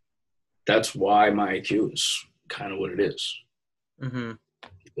that's why my IQ is kind of what it is. Mm-hmm.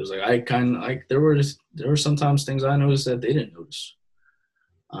 Because like I kind of like there were sometimes things I noticed that they didn't notice.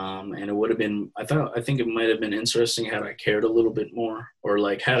 And it would have been I think it might have been interesting had I cared a little bit more, or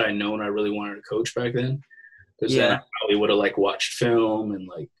like had I known I really wanted to coach back then. Because then I probably would have like watched film and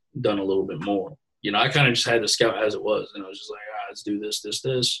like done a little bit more. I kind of just had to scout as it was, and I was just like, let's do this,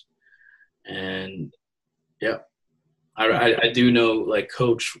 and yeah, I do know like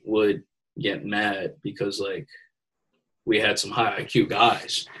coach would get mad because like we had some high IQ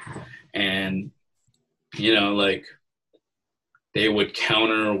guys, and like they would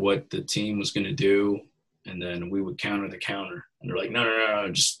counter what the team was going to do, and then we would counter the counter, and they're like, no,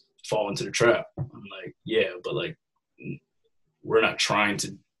 just fall into the trap. I'm like, yeah, but like we're not trying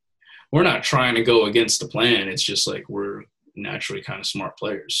to go against the plan. It's just like we're naturally kind of smart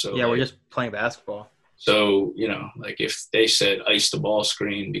players. So yeah, like, we're just playing basketball. So like if they said ice the ball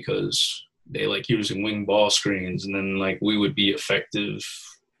screen because they like using wing ball screens, and then like we would be effective,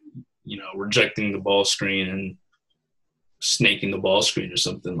 rejecting the ball screen and snaking the ball screen or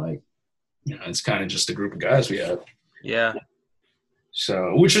something, like, it's kind of just a group of guys we have. Yeah.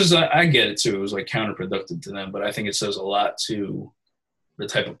 So, which is, I get it too. It was like counterproductive to them, but I think it says a lot to the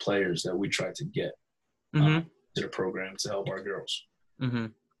type of players that we try to get to the program to help our girls. Mm-hmm.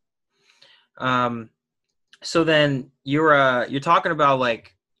 So then you're talking about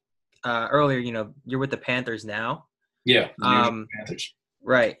like earlier, you're with the Panthers now. Yeah. The Panthers.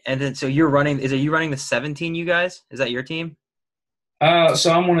 Right. And then so you running the 17, you guys? Is that your team?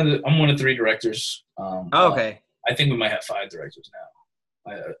 So I'm one of 3 directors. Okay. I think we might have 5 directors now.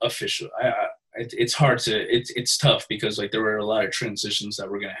 Official. It's hard to it's tough because like there were a lot of transitions that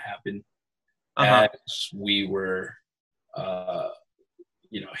were going to happen as we were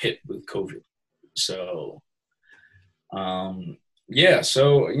hit with COVID. So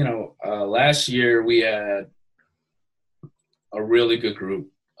last year we had a really good group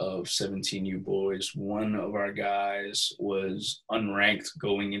of 17U boys. One of our guys was unranked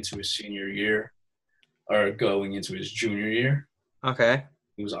going into his senior year or going into his junior year. Okay.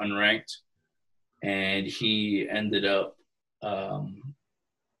 He was unranked, and he ended up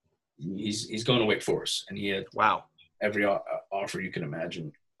he's going to Wake Forest, and he had every offer you can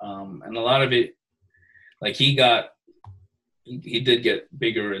imagine. And a lot of it, like he did get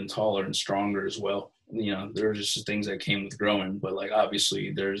bigger and taller and stronger as well. There were just things that came with growing, but like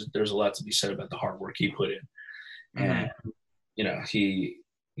obviously there's a lot to be said about the hard work he put in. And he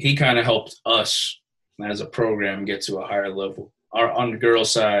kind of helped us as a program get to a higher level. On the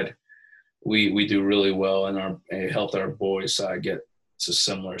girls' side, we do really well, and it helped our boys' side get to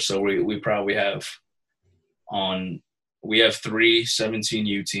similar. So we probably have 3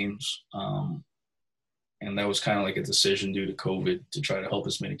 17U teams, and that was kind of like a decision due to COVID to try to help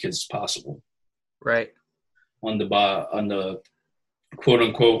as many kids as possible. Right. On the quote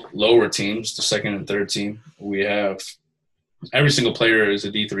unquote lower teams, the second and third team, we have every single player is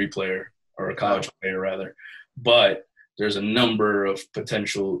a D3 player or a college player rather, but there's a number of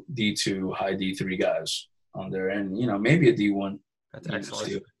potential D2 high D3 guys on there, and maybe a D1. That's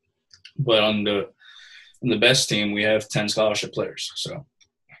excellent. But on the best team, we have 10 scholarship players. So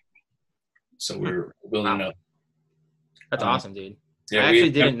we're building up. That's awesome, dude. Yeah, I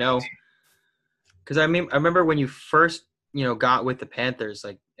actually didn't know, because I remember when you first got with the Panthers.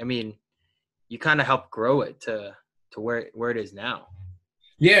 Like, I mean, you kind of helped grow it to where it is now.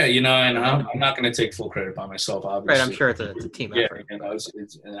 Yeah, and I'm not going to take full credit by myself, obviously. Right, I'm sure it's a team effort. Yeah,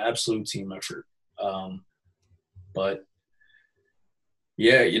 it's an absolute team effort. But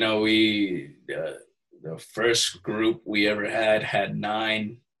yeah, we the first group we ever had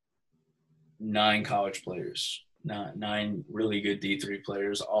nine college players, nine really good D3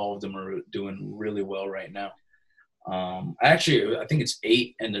 players. All of them are doing really well right now. Actually, I think it's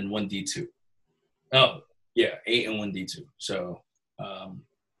 8 and then 1 D2. Oh, yeah, 8 and 1 D2. So,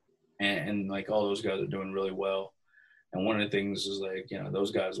 and like all those guys are doing really well. And one of the things is like,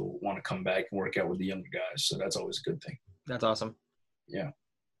 those guys will want to come back and work out with the younger guys. So that's always a good thing. That's awesome. Yeah.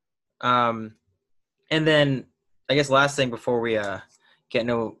 And then I guess last thing before we get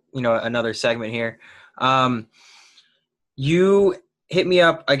into another segment here, you hit me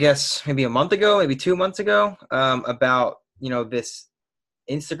up, I guess maybe a month ago, maybe 2 months ago, about this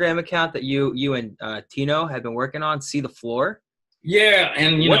Instagram account that you and Tino have been working on, See the Floor. Yeah,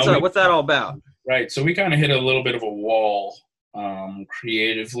 and what's that all about? Right, so we kind of hit a little bit of a wall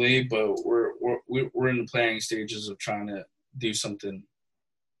creatively, but we're in the planning stages of trying to do something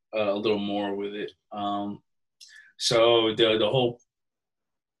a little more with it. So the whole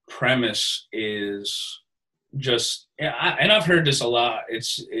premise is just, and I've heard this a lot.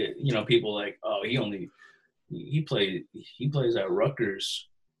 It's people like, oh, he plays at Rutgers,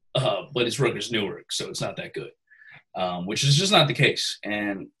 but it's Rutgers Newark, so it's not that good, which is just not the case.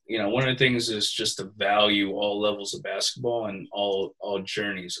 And one of the things is just to value all levels of basketball and all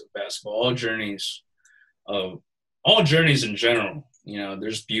journeys of basketball, all journeys in general.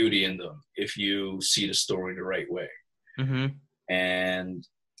 There's beauty in them if you see the story the right way. Mm-hmm. And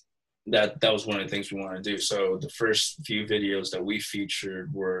that was one of the things we wanted to do. So the first few videos that we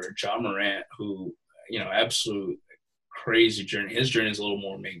featured were Ja Morant, who, absolute crazy journey. His journey is a little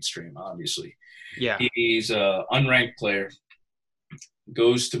more mainstream, obviously. Yeah. He's an unranked player,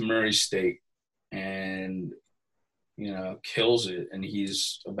 goes to Murray State and, kills it. And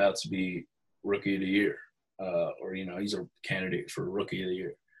he's about to be Rookie of the Year. Or he's a candidate for Rookie of the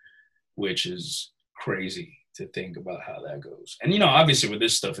Year, which is crazy to think about how that goes. And, obviously with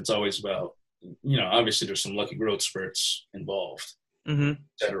this stuff, it's always about, obviously there's some lucky growth spurts involved, mm-hmm. et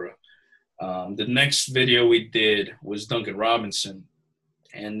cetera. The next video we did was Duncan Robinson.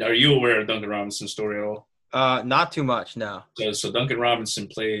 And are you aware of Duncan Robinson's story at all? Not too much, no. So Duncan Robinson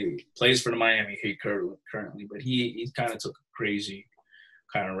plays for the Miami Heat currently, but he kind of took a crazy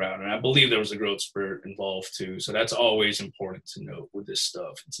kind of route. And I believe there was a growth spurt involved too. So that's always important to note with this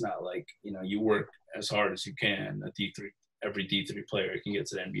stuff. It's not like, you work as hard as you can. Every D3 player can get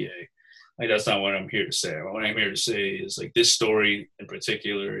to the NBA. Like, that's not what I'm here to say. What I'm here to say is like this story in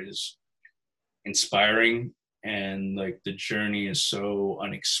particular is inspiring, and like the journey is so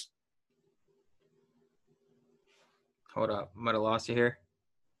unexpected. Hold up. I might have lost you here.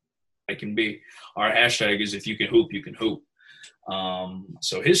 I can be. Our hashtag is if you can hoop, you can hoop.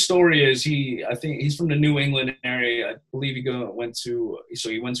 So his story is I think he's from the New England area. I believe he went to a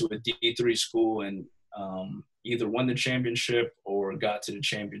D3 school and either won the championship or got to the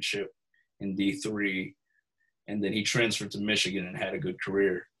championship in D3, and then he transferred to Michigan and had a good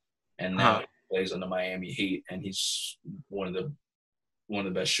career, and now he plays on the Miami Heat, and he's one of the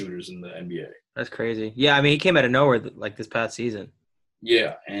best shooters in the NBA. That's crazy. Yeah, I mean, he came out of nowhere like this past season.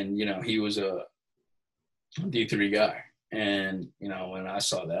 Yeah, and he was a D3 guy. And, when I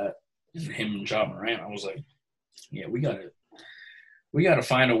saw that, him and Ja Morant, I was like, yeah, we gotta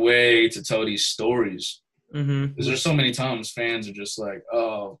find a way to tell these stories. Mm-hmm. Because there's so many times fans are just like,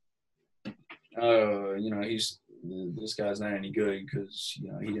 this guy's not any good because,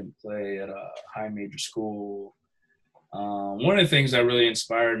 he didn't play at a high major school. One of the things that really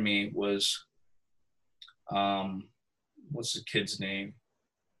inspired me was, what's the kid's name?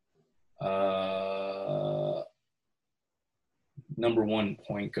 Number 1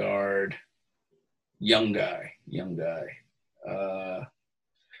 point guard, young guy,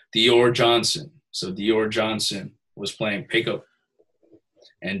 Dior Johnson. So Dior Johnson was playing pickup,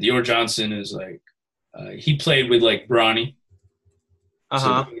 and Dior Johnson is like, he played with like Bronny.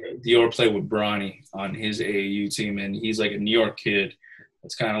 Uh-huh. So Dior played with Bronny on his AAU team, and he's like a New York kid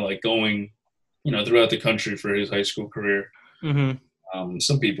that's kind of like going, throughout the country for his high school career.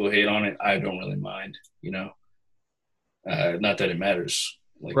 Some people hate on it. I don't really mind, not that it matters.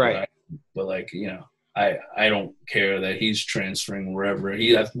 Like, right. But like, I don't care that he's transferring wherever.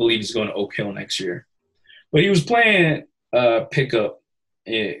 I believe he's going to Oak Hill next year. But he was playing pickup,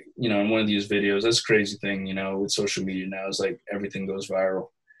 in one of these videos. That's a crazy thing, with social media now. It's like everything goes viral.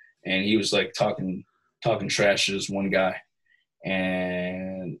 And he was like talking trash to this one guy.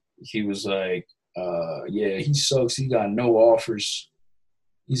 And he was like, yeah, he sucks. He got no offers.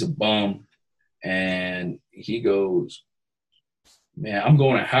 He's a bum. And he goes, man, I'm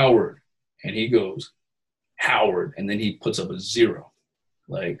going to Howard. And he goes, Howard. And then he puts up a 0.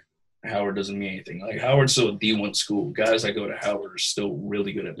 Like, Howard doesn't mean anything. Like, Howard's still a D1 school. Guys that go to Howard are still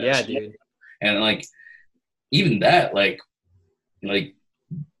really good at basketball. Yeah, dude. And, like, even that, like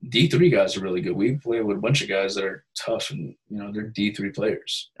D3 guys are really good. We play with a bunch of guys that are tough and, they're D3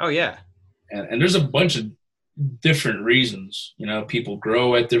 players. Oh, yeah. And there's a bunch of different reasons. People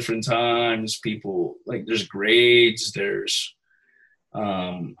grow at different times. People, like, there's grades. There's,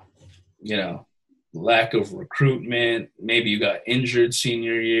 lack of recruitment. Maybe you got injured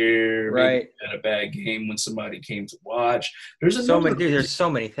senior year. Right. Maybe you had a bad game when somebody came to watch. There's there's so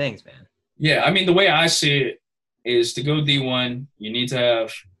many things, man. Yeah, I mean, the way I see it is to go D1, you need to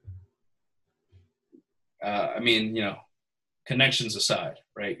have, connections aside,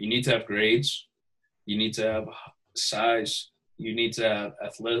 right? You need to have grades. You need to have size. You need to have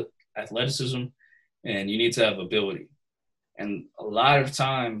athleticism. And you need to have ability. And a lot of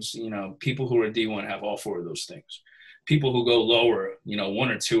times, people who are D1 have all 4 of those things. People who go lower, 1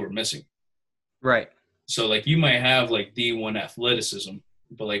 or 2 are missing. Right. So, like, you might have, like, D1 athleticism,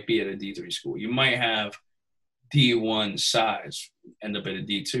 but, like, be at a D3 school. You might have D1 size, end up at a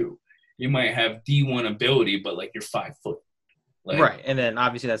D2. You might have D1 ability, but, like, you're 5 foot. Like, right. And then,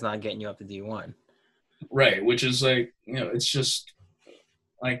 obviously, that's not getting you up to D1. Right, which is, like, it's just,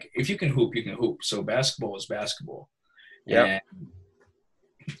 like, if you can hoop, you can hoop. So, basketball is basketball. Yeah.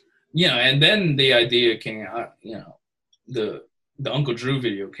 And then the idea came out, the Uncle Drew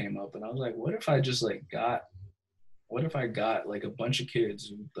video came up, and I was like, what if I got like a bunch of kids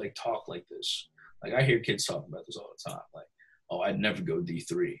who like talk like this? Like, I hear kids talking about this all the time. Like, oh, I'd never go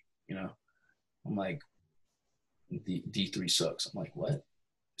D3, I'm like, D3 sucks. I'm like, what?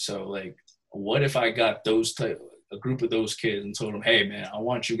 So, like, what if I got a group of those kids and told them, hey, man, I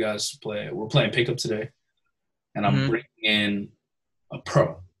want you guys to play. We're playing pickup today. And I'm bringing in a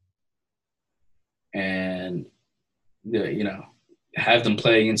pro and, have them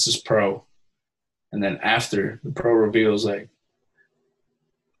play against this pro. And then after, the pro reveals, like,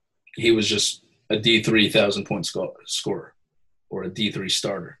 he was just a D3 1,000-point scorer or a D3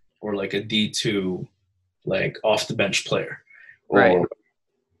 starter or, like, a D2, like, off-the-bench player or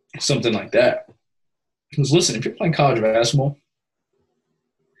something like that. Because, listen, if you're playing college basketball,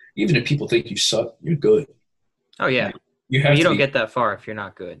 even if people think you suck, you're good. Oh, yeah. You don't get that far if you're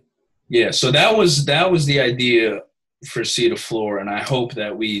not good. Yeah, so that was the idea for Sea to Floor, and I hope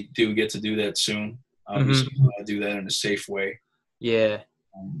that we do get to do that soon. Obviously, we want to do that in a safe way. Yeah.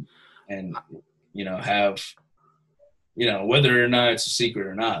 And, have, whether or not it's a secret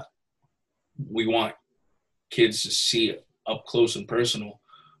or not, we want kids to see up close and personal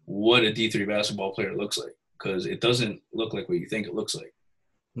what a D3 basketball player looks like, because it doesn't look like what you think it looks like.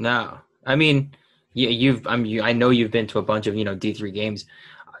 No. I mean – yeah, I know you've been to a bunch of, D3 games.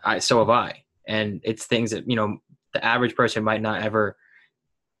 So have I. And it's things that, the average person might not ever,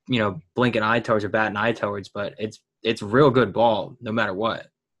 blink an eye towards or bat an eye towards, but it's real good ball no matter what.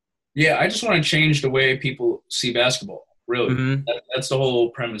 Yeah, I just want to change the way people see basketball, really. That's the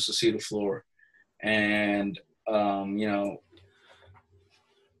whole premise of Sea to Floor. And,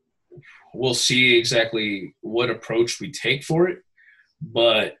 we'll see exactly what approach we take for it.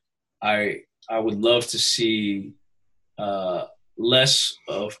 But I would love to see less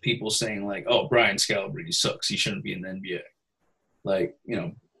of people saying, like, oh, Brian Scalabrine sucks. He shouldn't be in the NBA. Like,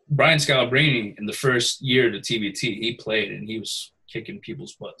 Brian Scalabrine, in the first year to TBT, he played and he was kicking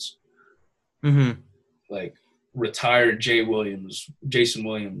people's butts. Like, retired Jason Williams,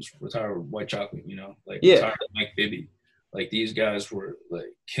 retired White Chocolate, retired Mike Bibby. Like, these guys were,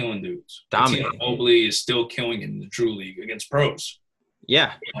 like, killing dudes. Dominating. Mobley is still killing in the Drew League against pros.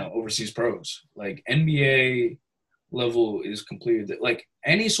 Yeah. Overseas pros. Like, NBA level is completely – like,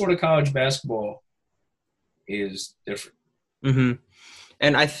 any sort of college basketball is different.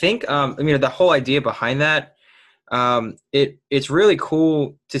 And I think, the whole idea behind that, it's really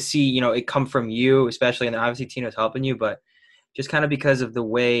cool to see, it come from you, especially, and obviously Tino's helping you, but just kind of because of the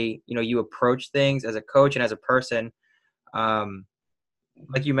way, you approach things as a coach and as a person. Um,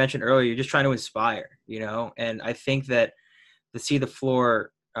 like you mentioned earlier, you're just trying to inspire, and I think that to see the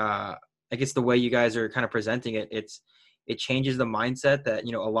floor, I guess the way you guys are kind of presenting it, it changes the mindset that, a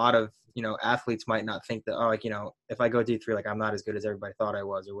lot of, athletes might not think that, oh, like, if I go D3, like I'm not as good as everybody thought I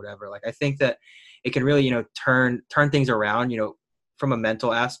was or whatever. Like, I think that it can really, turn things around, from a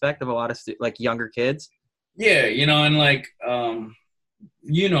mental aspect of a lot of like younger kids. Yeah. And like,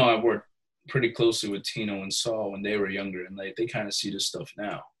 I worked pretty closely with Tino and Saul when they were younger, and like they kind of see this stuff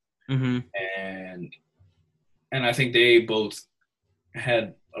now. Mm-hmm. And I think they both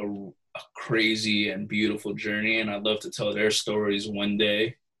had a crazy and beautiful journey, and I'd love to tell their stories one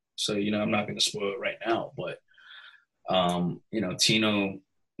day. So, I'm not going to spoil it right now, but, Tino,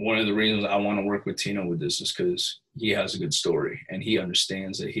 one of the reasons I want to work with Tino with this is because he has a good story, and he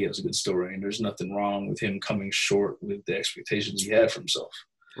understands that he has a good story, and there's nothing wrong with him coming short with the expectations he had for himself.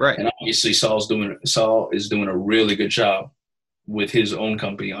 Right. And obviously Saul is doing a really good job with his own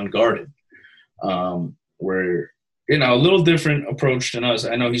company, Unguarded, where, a little different approach than us.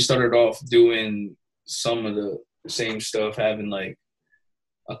 I know he started off doing some of the same stuff, having like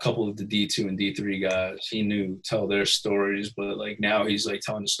a couple of the D2 and D3 guys he knew tell their stories, but like now he's like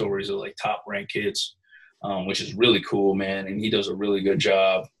telling the stories of like top ranked kids, which is really cool, man. And he does a really good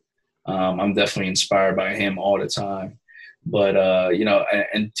job. I'm definitely inspired by him all the time. But,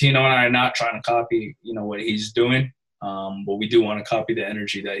 and Tino and I are not trying to copy, what he's doing. But we do want to copy the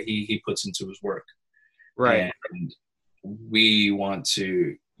energy that he puts into his work. Right. And we want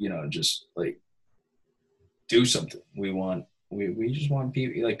to, just like do something. We just want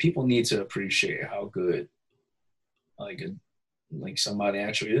people, like, people need to appreciate how good like somebody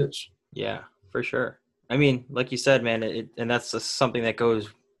actually is. Yeah, for sure. I mean, like you said, man, and that's just something that goes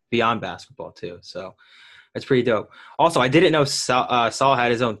beyond basketball too. So it's pretty dope. Also, I didn't know Saul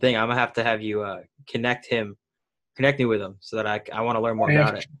had his own thing. I'm gonna have to have you connect me with him so that I want to learn more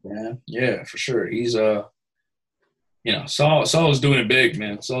about it. Man. Yeah, for sure. He's Saul is doing it big,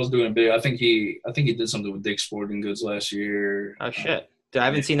 man. Saul's doing it big. I think he did something with Dick's Sporting Goods last year. Oh shit! Dude, I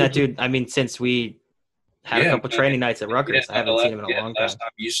haven't seen that dude. I mean, since we had a couple training nights at Rutgers, I haven't seen him in a long time. Last time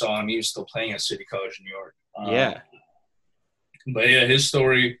you saw him, he was still playing at City College in New York. But yeah, his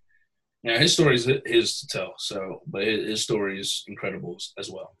story is his to tell. So, but his story is incredible as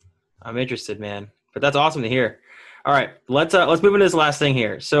well. I'm interested, man. But that's awesome to hear. All right, let's move into this last thing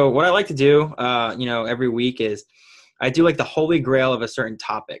here. So what I like to do, every week is I do like the holy grail of a certain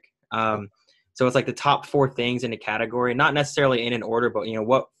topic. So it's like the top 4 things in a category, not necessarily in an order, but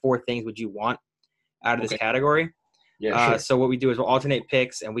what 4 things would you want out of this category? Yeah. Sure. So what we do is we'll alternate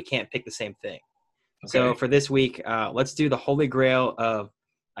picks, and we can't pick the same thing. Okay. So for this week, let's do the holy grail of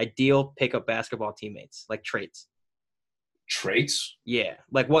ideal pickup basketball teammates, like traits. Traits? Yeah.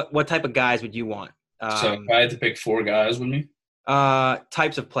 Like what type of guys would you want? So if I had to pick 4 guys with me?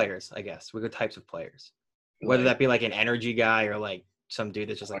 Types of players, I guess. We go types of players. Whether that be like an energy guy or like some dude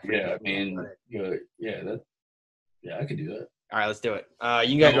that's just like. Yeah, I mean, I could do that. All right, let's do it.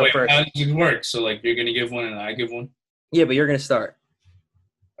 You gotta go first. How does it work? So like you're gonna give one and I give one? Yeah, but you're gonna start.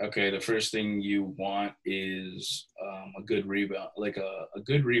 Okay, the first thing you want is a good rebound, like a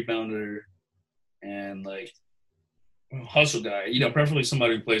good rebounder, and like hustle guy. Preferably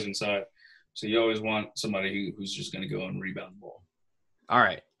somebody who plays inside. So you always want somebody who's just going to go and rebound the ball. All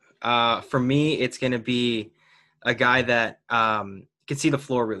right. For me, it's going to be a guy that can see the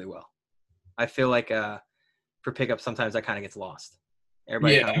floor really well. I feel like for pickup, sometimes that kind of gets lost.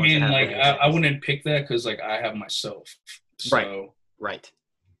 Everybody I mean, like I wouldn't pick that because like I have myself. So, right.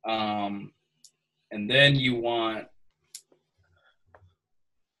 And then you want,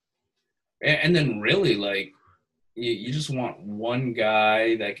 and then really like you just want one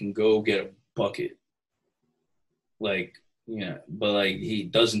guy that can go get a bucket. Like, but like he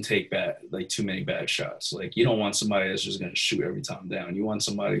doesn't take too many bad shots. Like you don't want somebody that's just going to shoot every time down. You want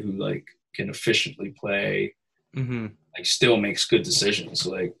somebody who like can efficiently play, like still makes good decisions.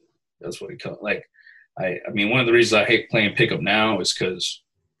 Like that's what he called. Like, I mean, one of the reasons I hate playing pickup now is because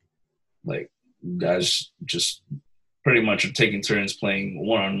like guys just pretty much are taking turns playing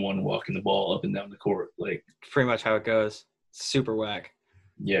one-on-one, walking the ball up and down the court. Like pretty much how it goes. Super whack.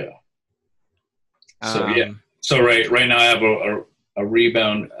 Yeah. So So right now I have a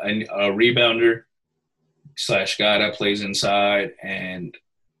rebounder / guy that plays inside, and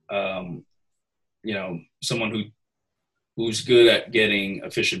someone who's good at getting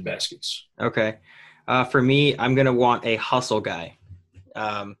efficient baskets. Okay. For me, I'm gonna want a hustle guy,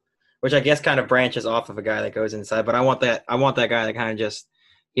 which I guess kind of branches off of a guy that goes inside. But I want that guy that kind of just,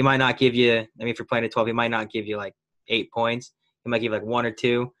 he might not give you. I mean, if you're playing at 12, he might not give you like 8 points, He might give like one or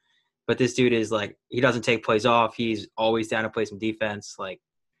two, but this dude is like he doesn't take plays off. He's always down to play some defense, like I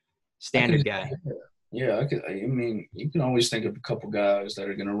standard could, guy. yeah, I could. I mean, you can always think of a couple guys that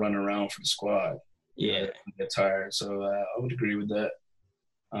are going to run around for the squad. Yeah. That get tired. So I would agree with that.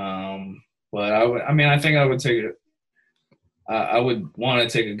 But I would. I mean, I think I would take it. I would want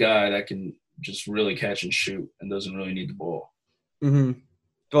to take a guy that can just really catch and shoot and doesn't really need the ball. Mm-hmm.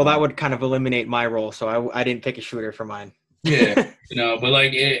 Well, that Um, would kind of eliminate my role, so I didn't pick a shooter for mine. yeah, but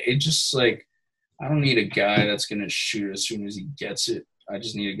like it just like I don't need a guy that's gonna shoot as soon as he gets it. I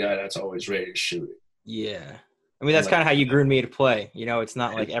just need a guy that's always ready to shoot it. Yeah. I mean, And that's like kind of how you groomed me to play. It's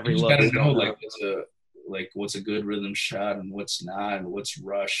not like you every just look gotta is know going up. what's a good rhythm shot and what's not and what's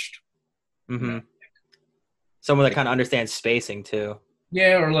rushed. Mm-hmm. Someone that Like, kind of understands spacing too.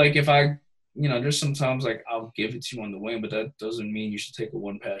 yeah, or like if I there's sometimes like I'll give it to you on the wing, but that doesn't mean you should take a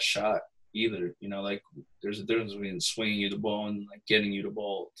one pass shot either. Like there's a difference between swinging you the ball and like getting you the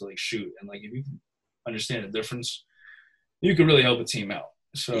ball to like shoot. And like if you can understand the difference, you can really help a team out.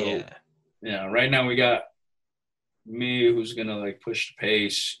 So Yeah. right now we got me who's gonna like push the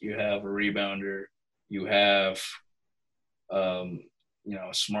pace. You have a rebounder. You have a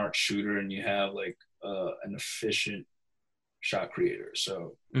smart shooter, and you have like an efficient shot creator.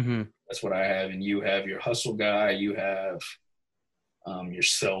 So Mm-hmm. that's what I have, and you have your hustle guy. You have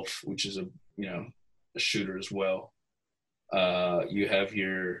yourself, which is a shooter as well. You have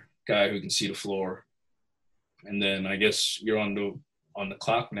your guy who can see the floor, and then I guess you're on the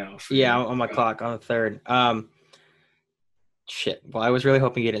clock now. Yeah, on my clock on the third. Shit. Well, I was really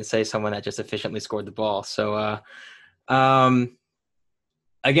hoping you didn't say someone that just efficiently scored the ball. So, I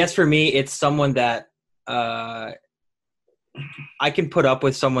guess for me, it's someone that I can put up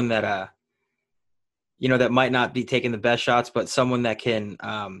with someone that that might not be taking the best shots, but someone that can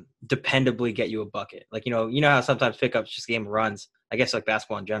dependably get you a bucket. Like how sometimes pickups just game runs. I guess like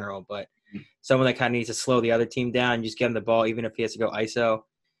basketball in general, but someone that kind of needs to slow the other team down and just get him the ball, even if he has to go ISO,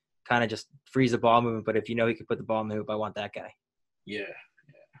 kind of just freeze the ball movement. But if he can put the ball in the hoop, I want that guy. Yeah.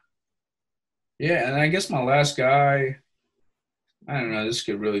 And I guess my last guy, I don't know. This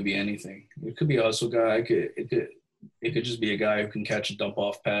could really be anything. It could be a hustle guy. It could just be a guy who can catch a dump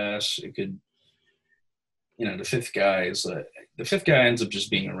off pass. It could, the fifth guy ends up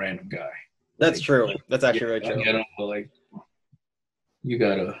just being a random guy. That's true. That's actually really true. I don't know, like you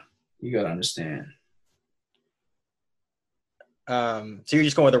gotta understand. So you're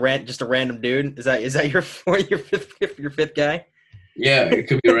just going with just a random dude? Is that your fifth guy? Yeah, it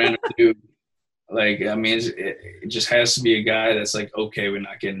could be a random dude. Like, I mean, it just has to be a guy that's like, okay, we're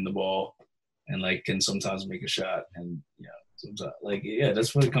not getting the ball, and like can sometimes make a shot, and sometimes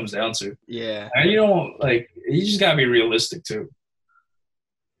that's what it comes down to. Yeah, and you just gotta be realistic too.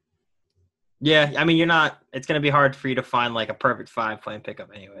 Yeah, I mean, it's going to be hard for you to find like a perfect five playing pickup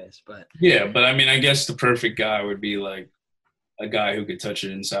anyways, but. Yeah, but I mean, I guess the perfect guy would be like a guy who could touch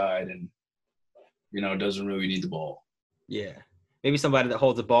it inside and, doesn't really need the ball. Yeah. Maybe somebody that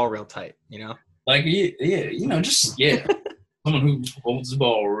holds the ball real tight, Like, someone who holds the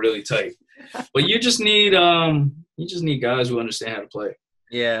ball really tight. But you just need guys who understand how to play.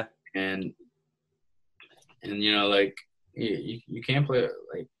 Yeah. And you can't play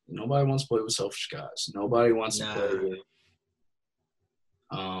like nobody wants to play with selfish guys. Nobody wants to play with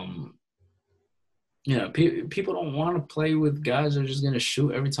people don't want to play with guys that are just going to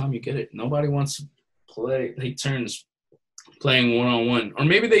shoot every time you get it. Nobody wants to take turns playing one-on-one. Or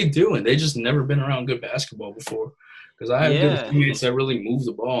maybe they do, and they just never been around good basketball before. Because I have good teammates that really move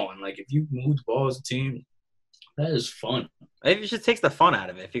the ball. And, like, if you move the ball as a team, that is fun. It just takes the fun out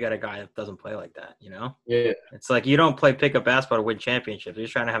of it if you got a guy that doesn't play like that, Yeah. It's like you don't play pickup basketball to win championships. You're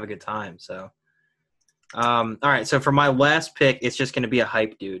just trying to have a good time. So, all right. So for my last pick, it's just going to be a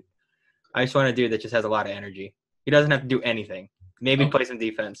hype dude. I just want a dude that just has a lot of energy. He doesn't have to do anything. Maybe play some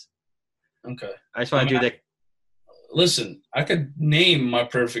defense. Okay. I just want to do that. Listen, I could name my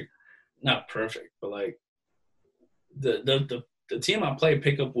not perfect, but like the team I played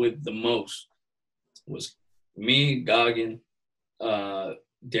pickup with the most was me, Goggin,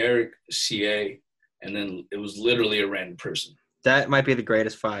 Derek, CA, and then it was literally a random person. That might be the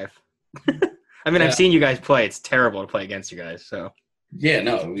greatest five. I mean, I've seen you guys play. It's terrible to play against you guys. So. Yeah,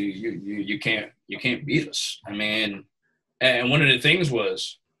 no, you can't beat us. I mean, and one of the things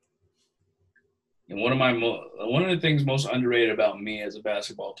was, and one of the things most underrated about me as a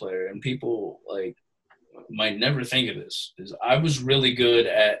basketball player, and people like might never think of this, is I was really good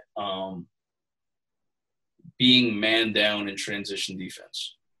at being man down in transition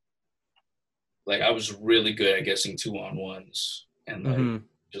defense. Like I was really good at guessing 2-on-1s and like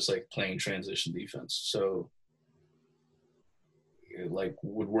just like playing transition defense. So it, like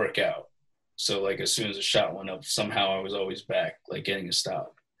would work out. So like as soon as a shot went up, somehow I was always back, like getting a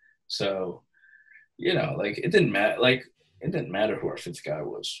stop. So like it didn't matter who our fifth guy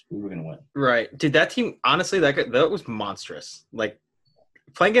was. We were gonna win. Right, dude. That team, honestly, that was monstrous. Like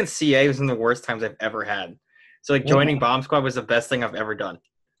playing against CA was one of the worst times I've ever had. So like joining Bomb Squad was the best thing I've ever done.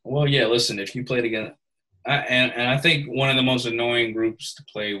 Well, yeah. Listen, if you played again, and I think one of the most annoying groups to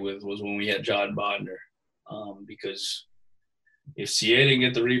play with was when we had John Bodner, because if CA didn't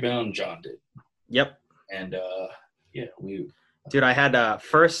get the rebound, John did. Yep. And we. Dude, I had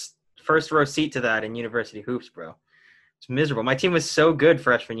first row seat to that in University Hoops, bro. It's miserable. My team was so good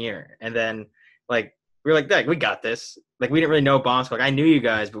freshman year, and then like we were like, we got this. Like we didn't really know Bomb Squad. Like, I knew you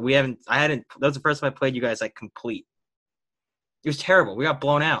guys, but I hadn't. That was the first time I played you guys like complete. It was terrible. We got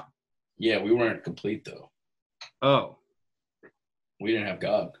blown out. Yeah, we weren't complete though. Oh. We didn't have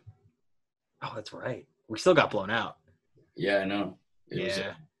GOG. Oh, that's right. We still got blown out. Yeah, I know.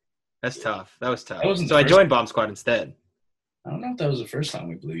 That's tough. That was tough. That so I joined Bomb Squad instead. I don't know if that was the first time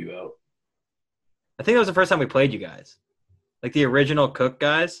we blew you out. I think that was the first time we played you guys. Like the original Cook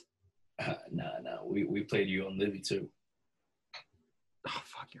guys. No. We played you on Livy too. Oh,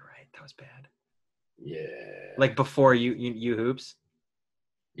 fuck, you're right. That was bad. Yeah. Like before you hoops?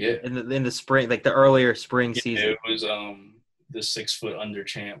 Yeah. In the spring, like the earlier spring season. It was the 6 foot under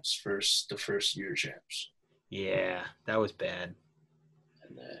champs the first year champs. Yeah, that was bad.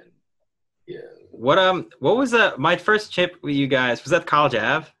 And then yeah. What was my first chip with you guys? Was that College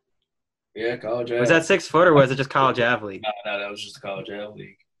Ave? Yeah, College Ave. Was that 6 foot or was it just College Ave League? No, that was just the College Ave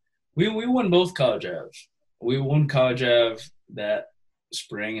League. We won both College Aves. We won College Ave that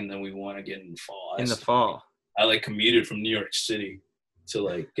spring, and then we won again in the fall. In the fall. I like commuted from New York City to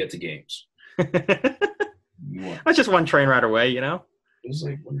like get to games. That's just one train ride away, you know? It was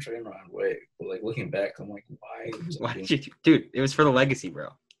like one train ride away. But like looking back, I'm like, why did you, dude, it was for the legacy, bro.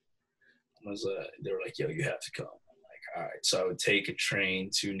 They were like, yo, you have to come. I'm like, all right. So I would take a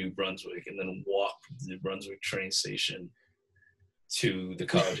train to New Brunswick and then walk from the New Brunswick train station to the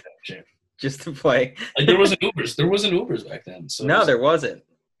college gym. Just to play. Like there wasn't Ubers. There wasn't Ubers back then. So no, there wasn't.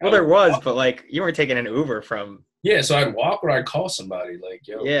 Well, there was, but like you weren't taking an Uber from. Yeah, so I'd walk or I'd call somebody. Like,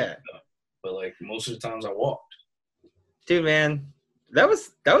 yo. Yeah. But like most of the times I walked. Dude, man, that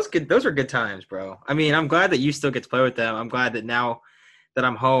was good. Those were good times, bro. I mean, I'm glad that you still get to play with them. I'm glad that now that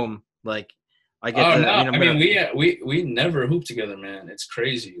I'm home, like I get. We never hooped together, man. It's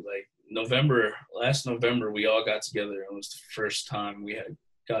crazy. Like last November, we all got together. It was the first time we had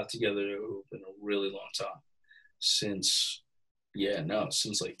got together to hoop in a really long time since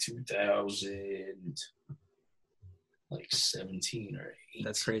like 2017 or 18.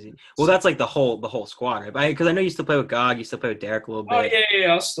 That's crazy. Well, that's like the whole squad, right? Because I know you still play with GOG, you still play with Derek a little bit. Oh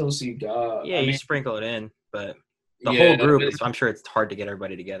yeah, I'll still see GOG. Yeah, you sprinkle it in, but the whole group, I'm sure it's hard to get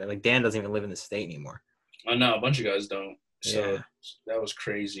everybody together. Like Dan doesn't even live in the state anymore. Oh no, a bunch of guys don't. So yeah. That was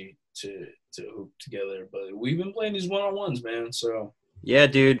crazy to hoop together. But we've been playing these one-on-ones, man. So yeah,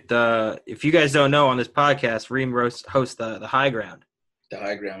 dude. If you guys don't know, on this podcast, Reem hosts the High Ground. The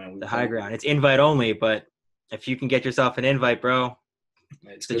High Ground, man. The High Ground. It's invite only, but if you can get yourself an invite, bro,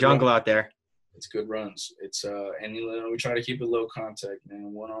 it's the jungle out there. It's good runs. It's and we try to keep it low contact,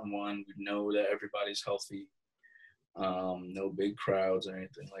 man. One-on-one. We know that everybody's healthy. No big crowds or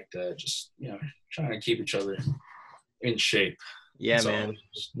anything like that. Just trying to keep each other in shape. Yeah, that's man.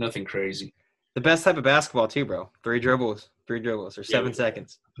 Nothing crazy. The best type of basketball too, bro. 3 dribbles or 7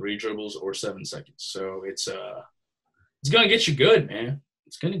 seconds. 3 dribbles or 7 seconds. So it's gonna get you good, man.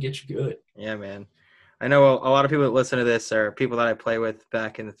 It's gonna get you good. Yeah, man. I know a lot of people that listen to this are people that I play with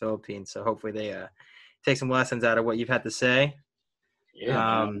back in the Philippines. So hopefully they take some lessons out of what you've had to say.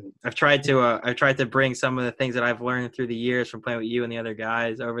 Yeah. I've tried to bring some of the things that I've learned through the years from playing with you and the other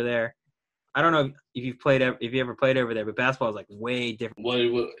guys over there. I don't know if you ever played over there, but basketball is like way different.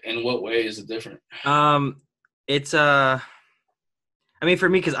 In what way is it different? It's I mean, for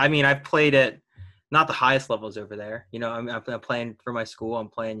me, because I've played at not the highest levels over there. I'm playing for my school. I'm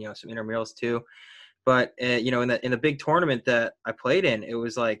playing some intramurals too, but in the big tournament that I played in, it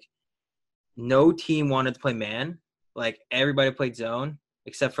was like no team wanted to play man. Like everybody played zone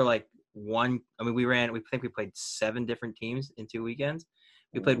except for like one. I mean, we think we played 7 different teams in 2 weekends.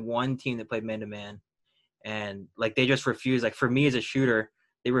 We played one team that played man-to-man, and like they just refused. Like for me as a shooter,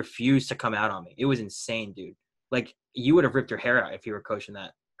 they refused to come out on me. It was insane, dude. Like you would have ripped your hair out if you were coaching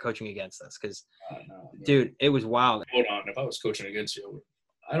against us, because, dude, it was wild. Hold on, if I was coaching against you,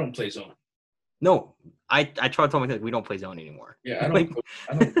 I don't play zone. No, I tried to tell myself we don't play zone anymore. Yeah, I don't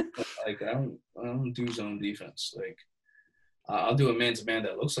do zone defense. Like I'll do a man-to-man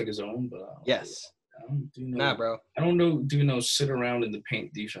that looks like a zone, but yes. I don't do no. Nah, bro. I don't do no sit around in the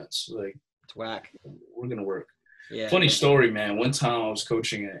paint defense. Like, It's whack. we're gonna work. Yeah. Funny story, man. One time I was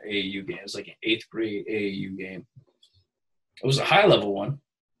coaching an AAU game. It was like an 8th grade AAU game. It was a high level one,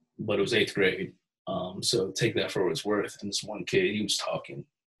 but it was 8th grade. So take that for what it's worth. And this one kid, he was talking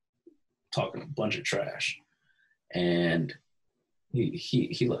a bunch of trash, and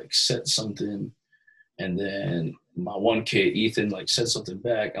he like said something, and then my one kid, Ethan, like said something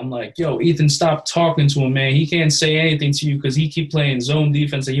back. I'm like, yo, Ethan, stop talking to him, man. He can't say anything to you because he keep playing zone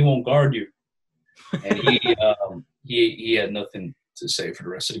defense and he won't guard you. And he had nothing to say for the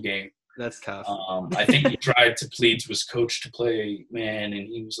rest of the game. That's tough. I think he tried to plead to his coach to play man, and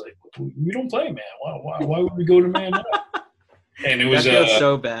he was like, "We don't play man. Why would we go to man now?" And it was that feels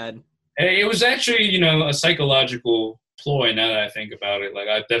so bad. It was actually, a psychological ploy. Now that I think about it, like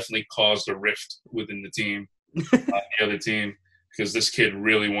I definitely caused a rift within the team, the other team, because this kid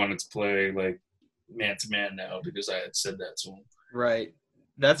really wanted to play like man to man now because I had said that to him. Right.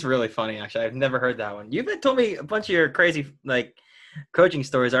 That's really funny. Actually, I've never heard that one. You've told me a bunch of your crazy coaching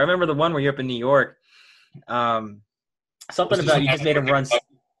stories. I remember the one where you're up in New York. Something about you just made him run.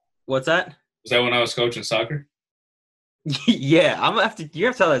 What's that? Was that when I was coaching soccer? Yeah, I'm gonna have to. You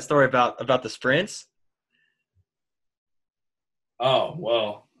have to tell that story about the sprints. Oh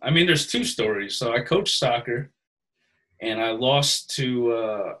well, I mean, there's two stories. So I coached soccer, and I lost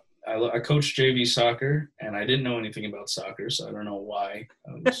to. I coached JV soccer, and I didn't know anything about soccer, so I don't know why.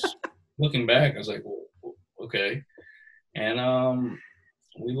 I was looking back, I was like, well, okay. And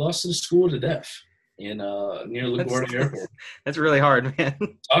we lost to the school to death in near LaGuardia Airport. That's really hard, man.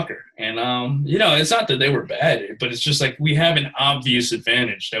 Soccer. And, it's not that they were bad, but it's just like we have an obvious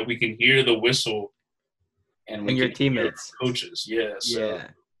advantage that we can hear the whistle and we your can teammates. hear our coaches. Yeah. So,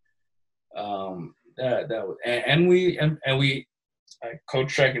 yeah. That was, and we I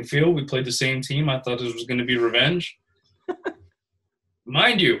coached track and field. We played the same team. I thought this was going to be revenge.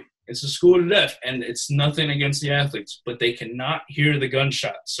 Mind you, it's a school to death, and it's nothing against the athletes, but they cannot hear the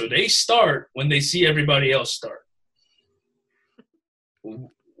gunshot. So they start when they see everybody else start.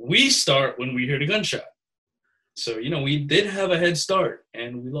 We start when we hear the gunshot. So, we did have a head start,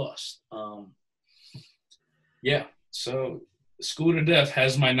 and we lost. Yeah, so school to death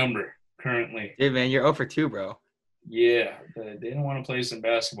has my number currently. Dude, man, you're 0 for 2, bro. Yeah, they don't want to play some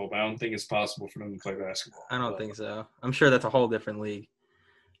basketball, but I don't think it's possible for them to play basketball. I don't think so. I'm sure that's a whole different league.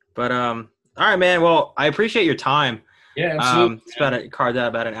 But all right, man. Well, I appreciate your time. Yeah, absolutely. It's carved out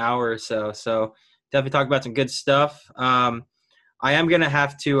about an hour or so. So definitely talk about some good stuff. I am gonna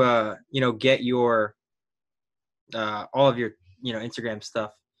have to get your all of your Instagram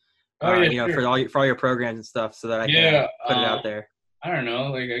stuff. Sure. for all your programs and stuff, so that I can put it out there. I don't know,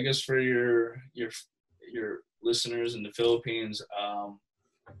 like I guess for your listeners in the Philippines,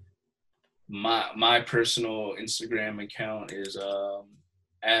 my personal Instagram account is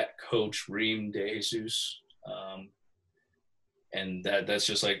at Coach Reem De Jesus, and that's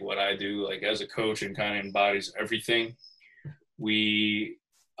just like what I do, like as a coach, and kind of embodies everything. We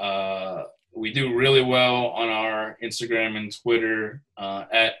do really well on our Instagram and Twitter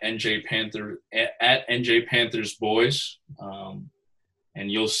at NJ Panthers Boys. And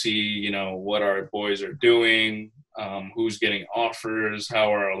you'll see, what our boys are doing, who's getting offers, how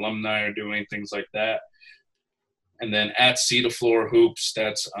our alumni are doing, things like that. And then at See the Floor Hoops,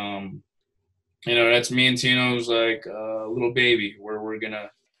 that's that's me and Tino's like little baby, where we're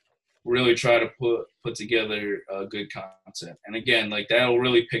gonna really try to put together good content. And again, like that'll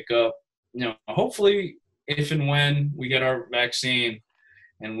really pick up. Hopefully, if and when we get our vaccine,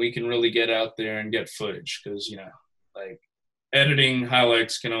 and we can really get out there and get footage, because like. Editing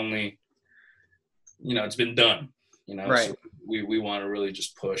highlights can only, it's been done, Right. So we want to really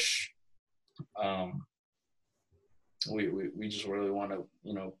just push. We just really want to,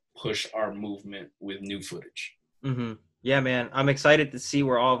 push our movement with new footage. Mm-hmm. Yeah, man. I'm excited to see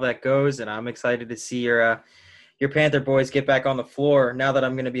where all of that goes, and I'm excited to see your Panther boys get back on the floor now that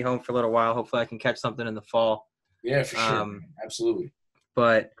I'm going to be home for a little while. Hopefully I can catch something in the fall. Yeah, for sure. Absolutely.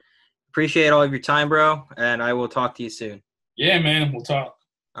 But appreciate all of your time, bro, and I will talk to you soon. Yeah, man. We'll talk.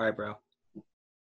 All right, bro.